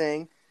Anchor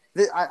thing,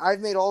 I've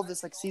made all of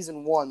this like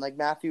season 1, like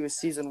Matthew is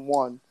season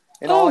 1,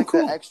 and all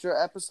cool. the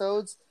extra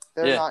episodes,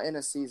 they're not in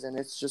a season.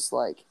 It's just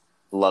like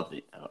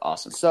lovely,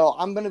 awesome. So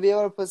I'm gonna be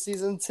able to put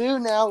season 2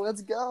 now.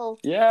 Let's go!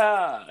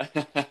 Yeah,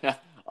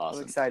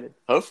 awesome. I'm excited.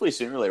 Hopefully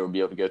sooner or later we'll be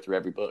able to go through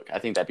every book. I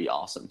think that'd be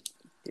awesome.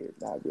 Dude,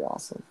 that'd be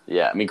awesome.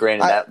 Yeah, I mean,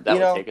 granted, that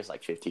would take us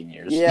like 15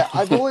 years. Yeah,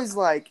 I've always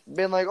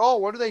been like, oh,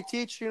 what do they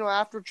teach?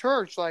 After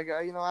church, like,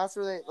 when I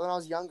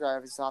was younger, I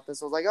always thought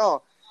this. I was like,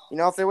 oh,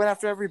 if they went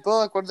after every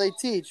book, what do they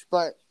teach?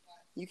 But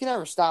you can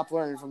never stop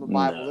learning from the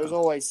Bible. No, there's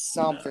always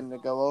something to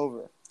go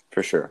over.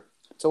 For sure.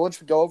 So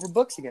let's go over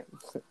books again.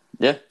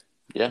 Yeah.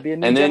 Be a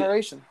new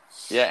generation.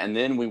 Yeah, and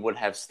then we would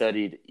have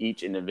studied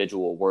each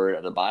individual word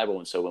of the Bible,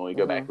 and so when we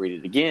go back read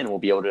it again, we'll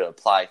be able to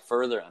apply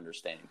further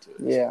understanding to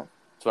it. Yeah.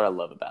 That's what I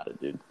love about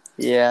it, dude.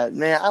 Yeah,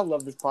 man, I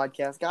love this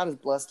podcast. God has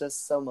blessed us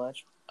so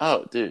much.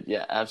 Oh, dude,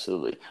 yeah,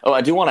 absolutely. Oh,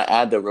 I do want to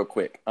add, though, real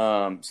quick.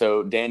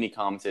 So Danny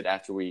commented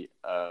after we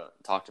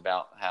talked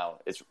about how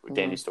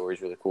Danny's story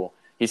is really cool.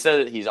 He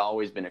said that he's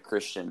always been a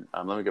Christian.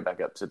 Let me go back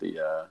up to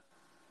the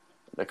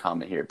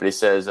comment here. But he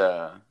says,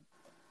 where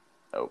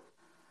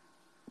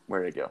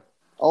did it go?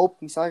 Oh,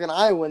 you sound like an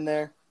Iowan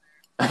there.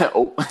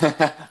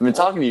 I've been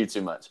talking to you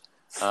too much.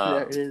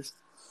 There it is.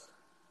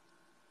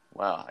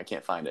 Wow, I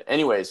can't find it.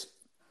 Anyways,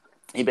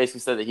 he basically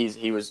said that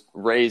he was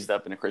raised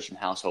up in a Christian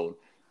household,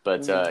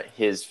 but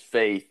his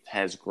faith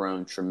has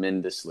grown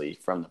tremendously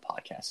from the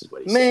podcast, is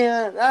what he said.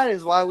 Man, that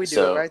is why we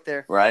do it right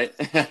there. Right?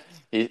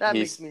 That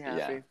makes me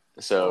happy. Yeah.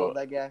 So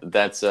that guy.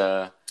 That's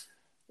I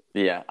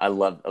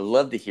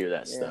love to hear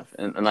that stuff.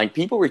 And like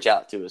people reach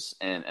out to us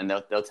and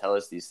they'll tell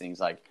us these things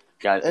like,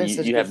 God,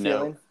 you have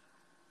no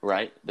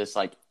right? That's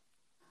like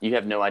you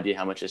have no idea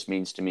how much this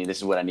means to me. This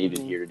is what I needed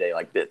to hear today.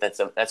 Like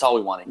that's all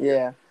we want to hear.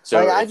 Yeah.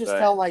 So I just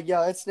tell them like,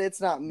 yo,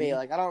 it's not me.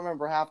 Like I don't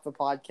remember half the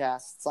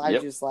podcasts. I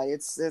just like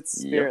it's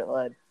spirit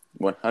led.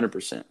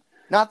 100%.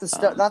 Not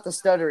the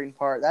stuttering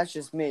part. That's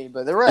just me.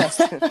 But the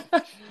rest.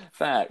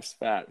 Facts.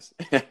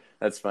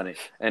 That's funny.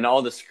 And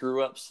all the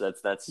screw ups.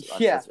 That's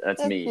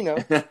me.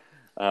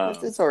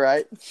 It's all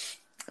right.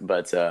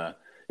 But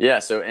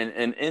So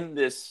in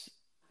this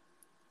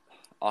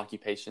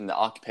occupation, the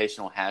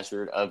occupational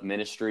hazard of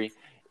ministry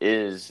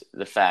is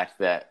the fact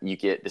that you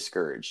get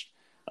discouraged.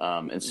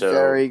 And so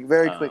very,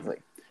 very quickly.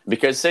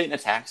 Because Satan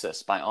attacks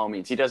us by all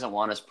means. He doesn't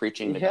want us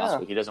preaching the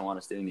gospel. He doesn't want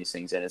us doing these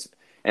things. And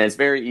it's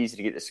very easy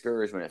to get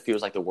discouraged when it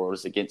feels like the world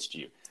is against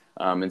you.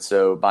 And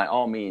so by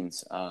all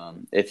means,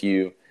 if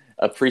you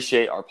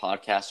appreciate our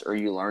podcast or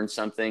you learn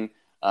something,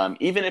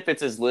 even if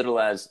it's as little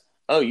as,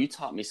 oh, you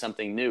taught me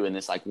something new in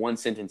this like one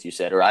sentence you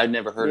said, or I've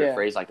never heard a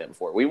phrase like that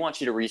before. We want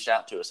you to reach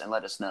out to us and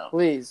let us know.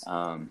 Please.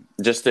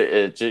 Just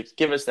to just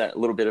give us that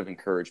little bit of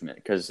encouragement,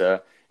 because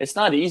it's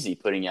not easy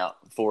putting out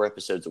 4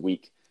 episodes a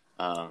week.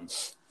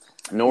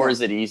 Nor is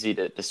it easy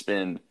to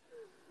spend.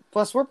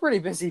 Plus, we're pretty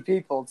busy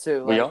people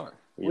too. We are.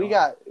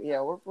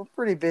 We're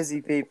pretty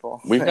busy people.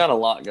 We've got a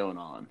lot going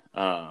on.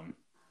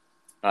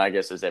 I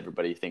guess as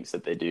everybody thinks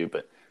that they do,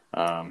 but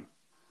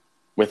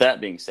with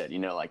that being said,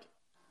 like,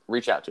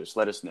 reach out to us,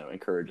 let us know,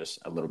 encourage us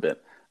a little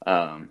bit.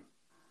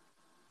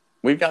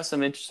 We've got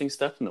some interesting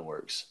stuff in the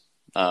works.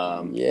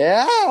 My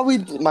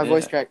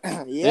voice cracked.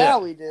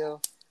 We do.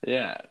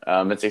 Yeah,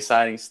 it's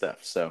exciting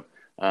stuff. So.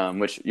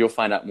 Which you'll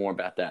find out more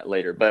about that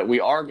later. But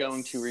we are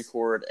going to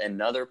record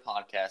another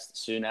podcast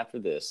soon after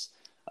this.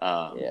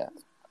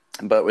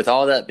 But with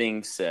all that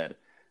being said,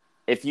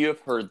 if you have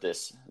heard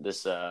this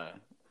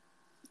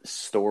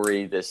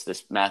story,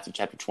 this Matthew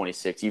chapter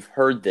 26, you've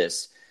heard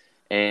this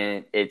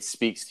and it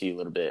speaks to you a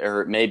little bit,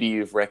 or maybe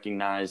you've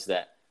recognized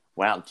that,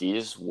 wow,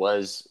 Jesus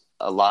was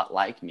a lot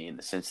like me in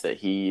the sense that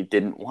he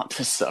didn't want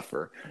to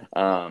suffer.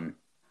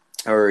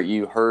 Or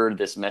you heard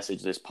this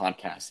message, this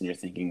podcast, and you're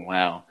thinking,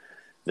 wow,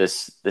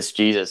 this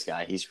Jesus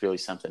guy, he's really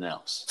something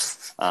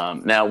else.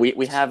 Now,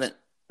 we haven't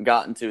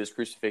gotten to his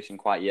crucifixion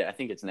quite yet. I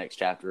think it's next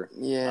chapter.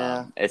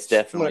 It's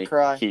definitely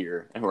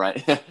here,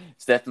 right?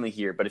 It's definitely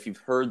here. But if you've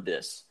heard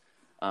this,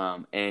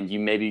 and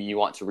you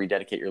want to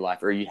rededicate your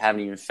life, or you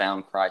haven't even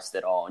found Christ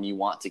at all, and you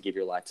want to give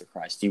your life to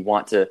Christ, you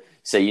want to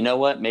say, you know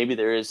what, maybe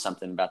there is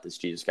something about this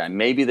Jesus guy.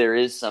 Maybe there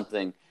is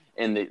something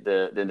in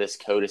this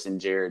Codis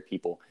and Jared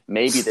people.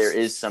 Maybe there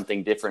is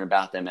something different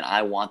about them, and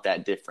I want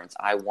that difference.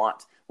 I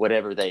want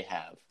whatever they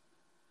have.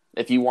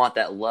 If you want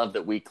that love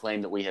that we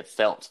claim that we have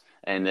felt,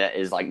 and that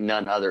is like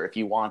none other, if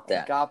you want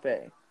that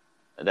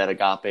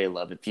agape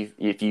love,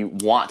 if you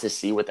want to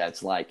see what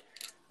that's like,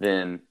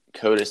 then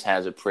Codis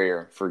has a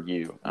prayer for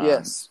you.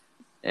 Yes.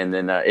 And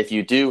then if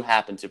you do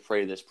happen to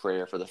pray this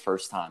prayer for the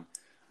first time,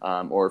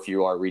 or if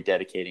you are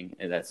rededicating,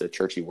 and that's a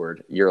churchy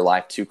word, your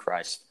life to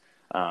Christ,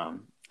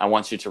 I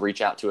want you to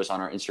reach out to us on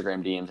our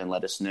Instagram DMs and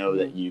let us know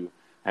that you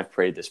have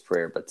prayed this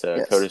prayer. But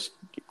Codis,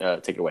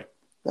 take it away.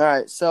 All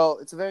right, so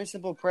it's a very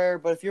simple prayer,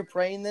 but if you're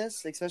praying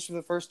this, especially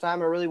for the first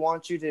time, I really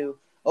want you to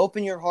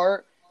open your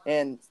heart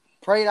and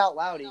pray it out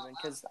loud even,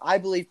 because I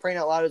believe praying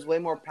out loud is way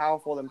more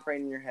powerful than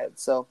praying in your head.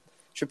 So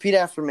just repeat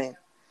after me.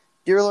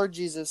 Dear Lord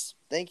Jesus,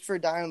 thank you for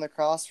dying on the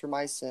cross for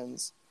my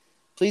sins.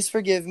 Please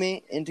forgive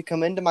me and to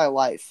come into my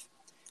life.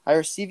 I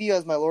receive you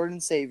as my Lord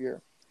and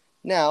Savior.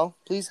 Now,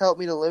 please help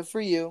me to live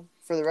for you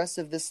for the rest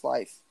of this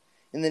life.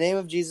 In the name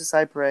of Jesus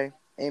I pray.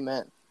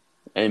 Amen.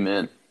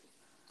 Amen.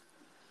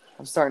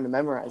 I'm starting to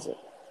memorize it.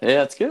 Yeah,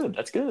 that's good.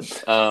 That's good.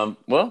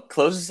 Well,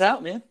 close us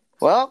out, man.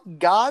 Well,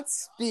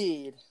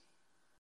 Godspeed.